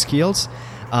hard skills,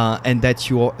 and that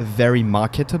you're very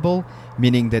marketable,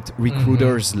 meaning that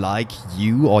recruiters like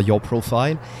you or your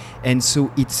profile. And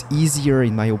so it's easier,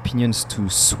 in my opinion, to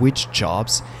switch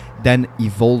jobs than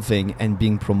evolving and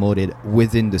being promoted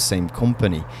within the same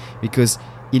company, because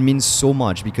it means so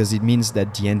much, because it means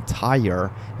that the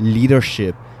entire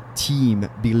leadership team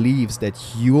believes that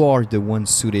you are the one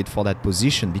suited for that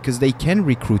position, because they can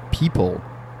recruit people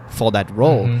for that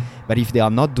role. But if they are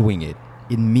not doing it,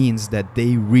 it means that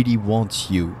they really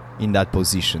want you in that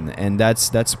position, and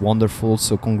that's wonderful.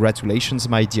 So congratulations,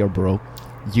 my dear bro.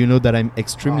 You know that I'm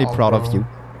extremely proud of you.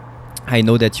 I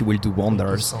know that you will do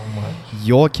wonders. Thank you so much.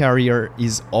 Your career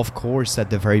is, of course, at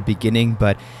the very beginning,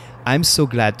 but I'm so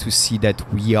glad to see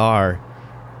that we are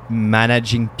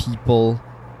managing people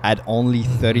at only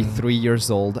 33 years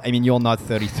old. I mean, you're not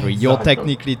 33. Exactly. You're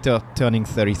technically turning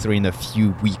 33 in a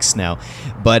few weeks now.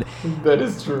 But that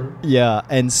is true. Yeah,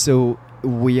 and so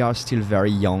we are still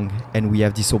very young and we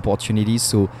have this opportunity.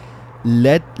 So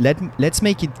let's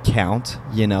make it count,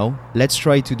 you know. Let's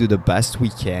try to do the best we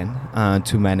can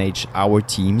to manage our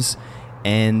teams,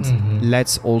 and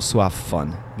let's also have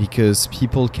fun, because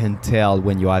people can tell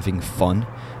when you're having fun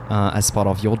as part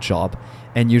of your job.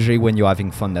 And usually when you're having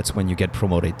fun, that's when you get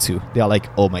promoted too. They're like,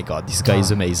 oh my God, this guy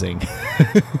is amazing.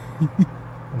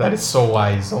 That is so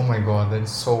wise. Oh my God, that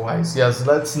is so wise. Yes,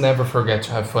 let's never forget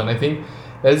to have fun. I think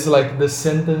that's like the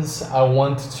sentence I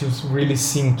want to really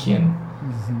sink in.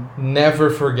 Never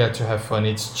forget to have fun.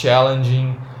 It's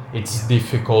challenging. It's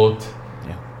difficult.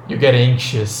 Yeah. You get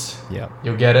anxious. Yeah.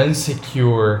 You get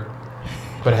insecure.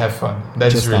 But have fun.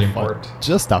 That is really important.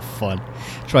 Just have fun.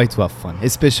 Try to have fun,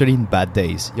 especially in bad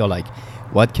days. You're like,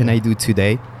 what can I do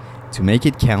today to make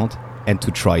it count and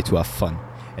to try to have fun?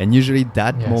 And usually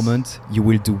that moment, you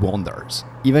will do wonders.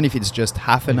 Even if it's just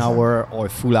half an hour or a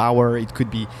full hour, it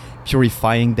could be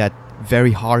purifying that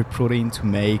very hard protein to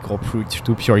make or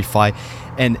to purify.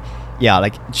 And yeah,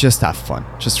 like, just have fun.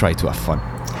 Just try to have fun.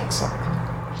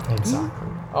 Exactly.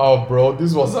 Oh, bro,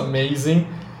 this was amazing.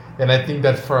 And I think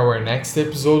that for our next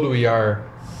episode, we are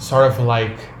sort of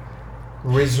like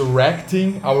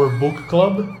resurrecting our book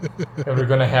club. And we're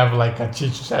going to have like a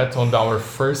chit chat on our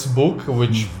first book,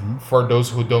 which for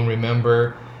those who don't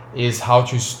remember is How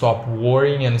to Stop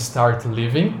Worrying and Start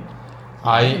Living.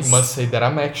 I must say that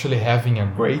I'm actually having a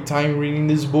great time reading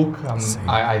this book.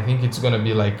 I think it's going to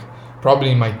be like probably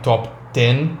in my top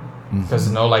 10 because,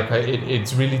 you know, like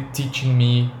it's really teaching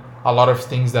me a lot of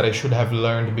things that I should have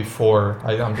learned before.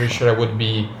 I'm pretty sure I would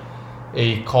be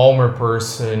a calmer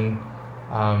person.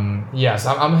 Yes,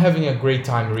 I'm having a great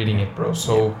time reading it, bro.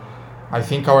 So I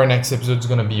think our next episode is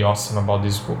going to be awesome about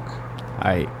this book.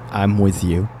 I'm with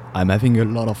you. I'm having a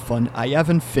lot of fun. I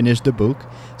haven't finished the book,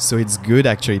 so it's good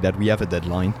actually that we have a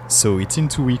deadline. So it's in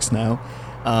 2 weeks now.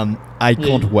 I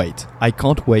can't wait. I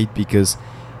can't wait because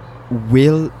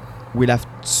we'll have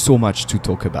so much to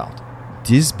talk about.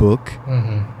 This book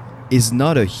is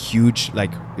not a huge,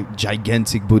 like,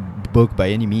 gigantic book by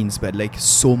any means, but like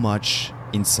so much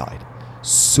inside.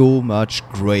 So much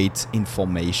great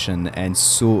information and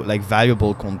so like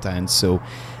valuable content. So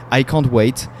I can't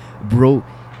wait. Bro,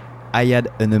 I had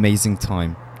an amazing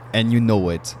time, and you know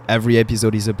it. Every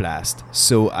episode is a blast.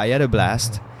 So I had a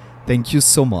blast. Thank you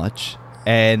so much,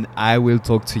 and I will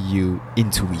talk to you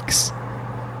in 2 weeks.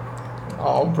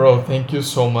 Oh, bro, thank you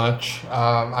so much.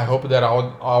 I hope that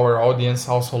our audience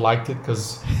also liked it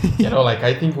because, you know, like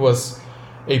I think it was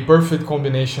a perfect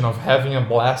combination of having a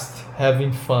blast,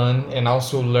 having fun, and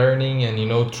also learning and, you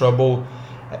know,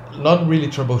 not really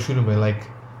troubleshooting, but like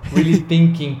really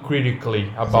thinking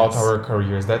critically about our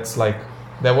careers.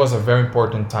 That was a very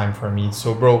important time for me.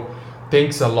 So, bro,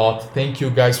 thanks a lot. Thank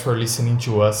you guys for listening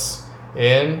to us,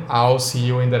 and I'll see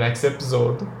you in the next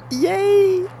episode.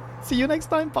 Yay! See you next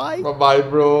time. Bye. Bye-bye,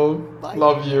 bro. Bye.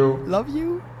 Love you. Love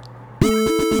you.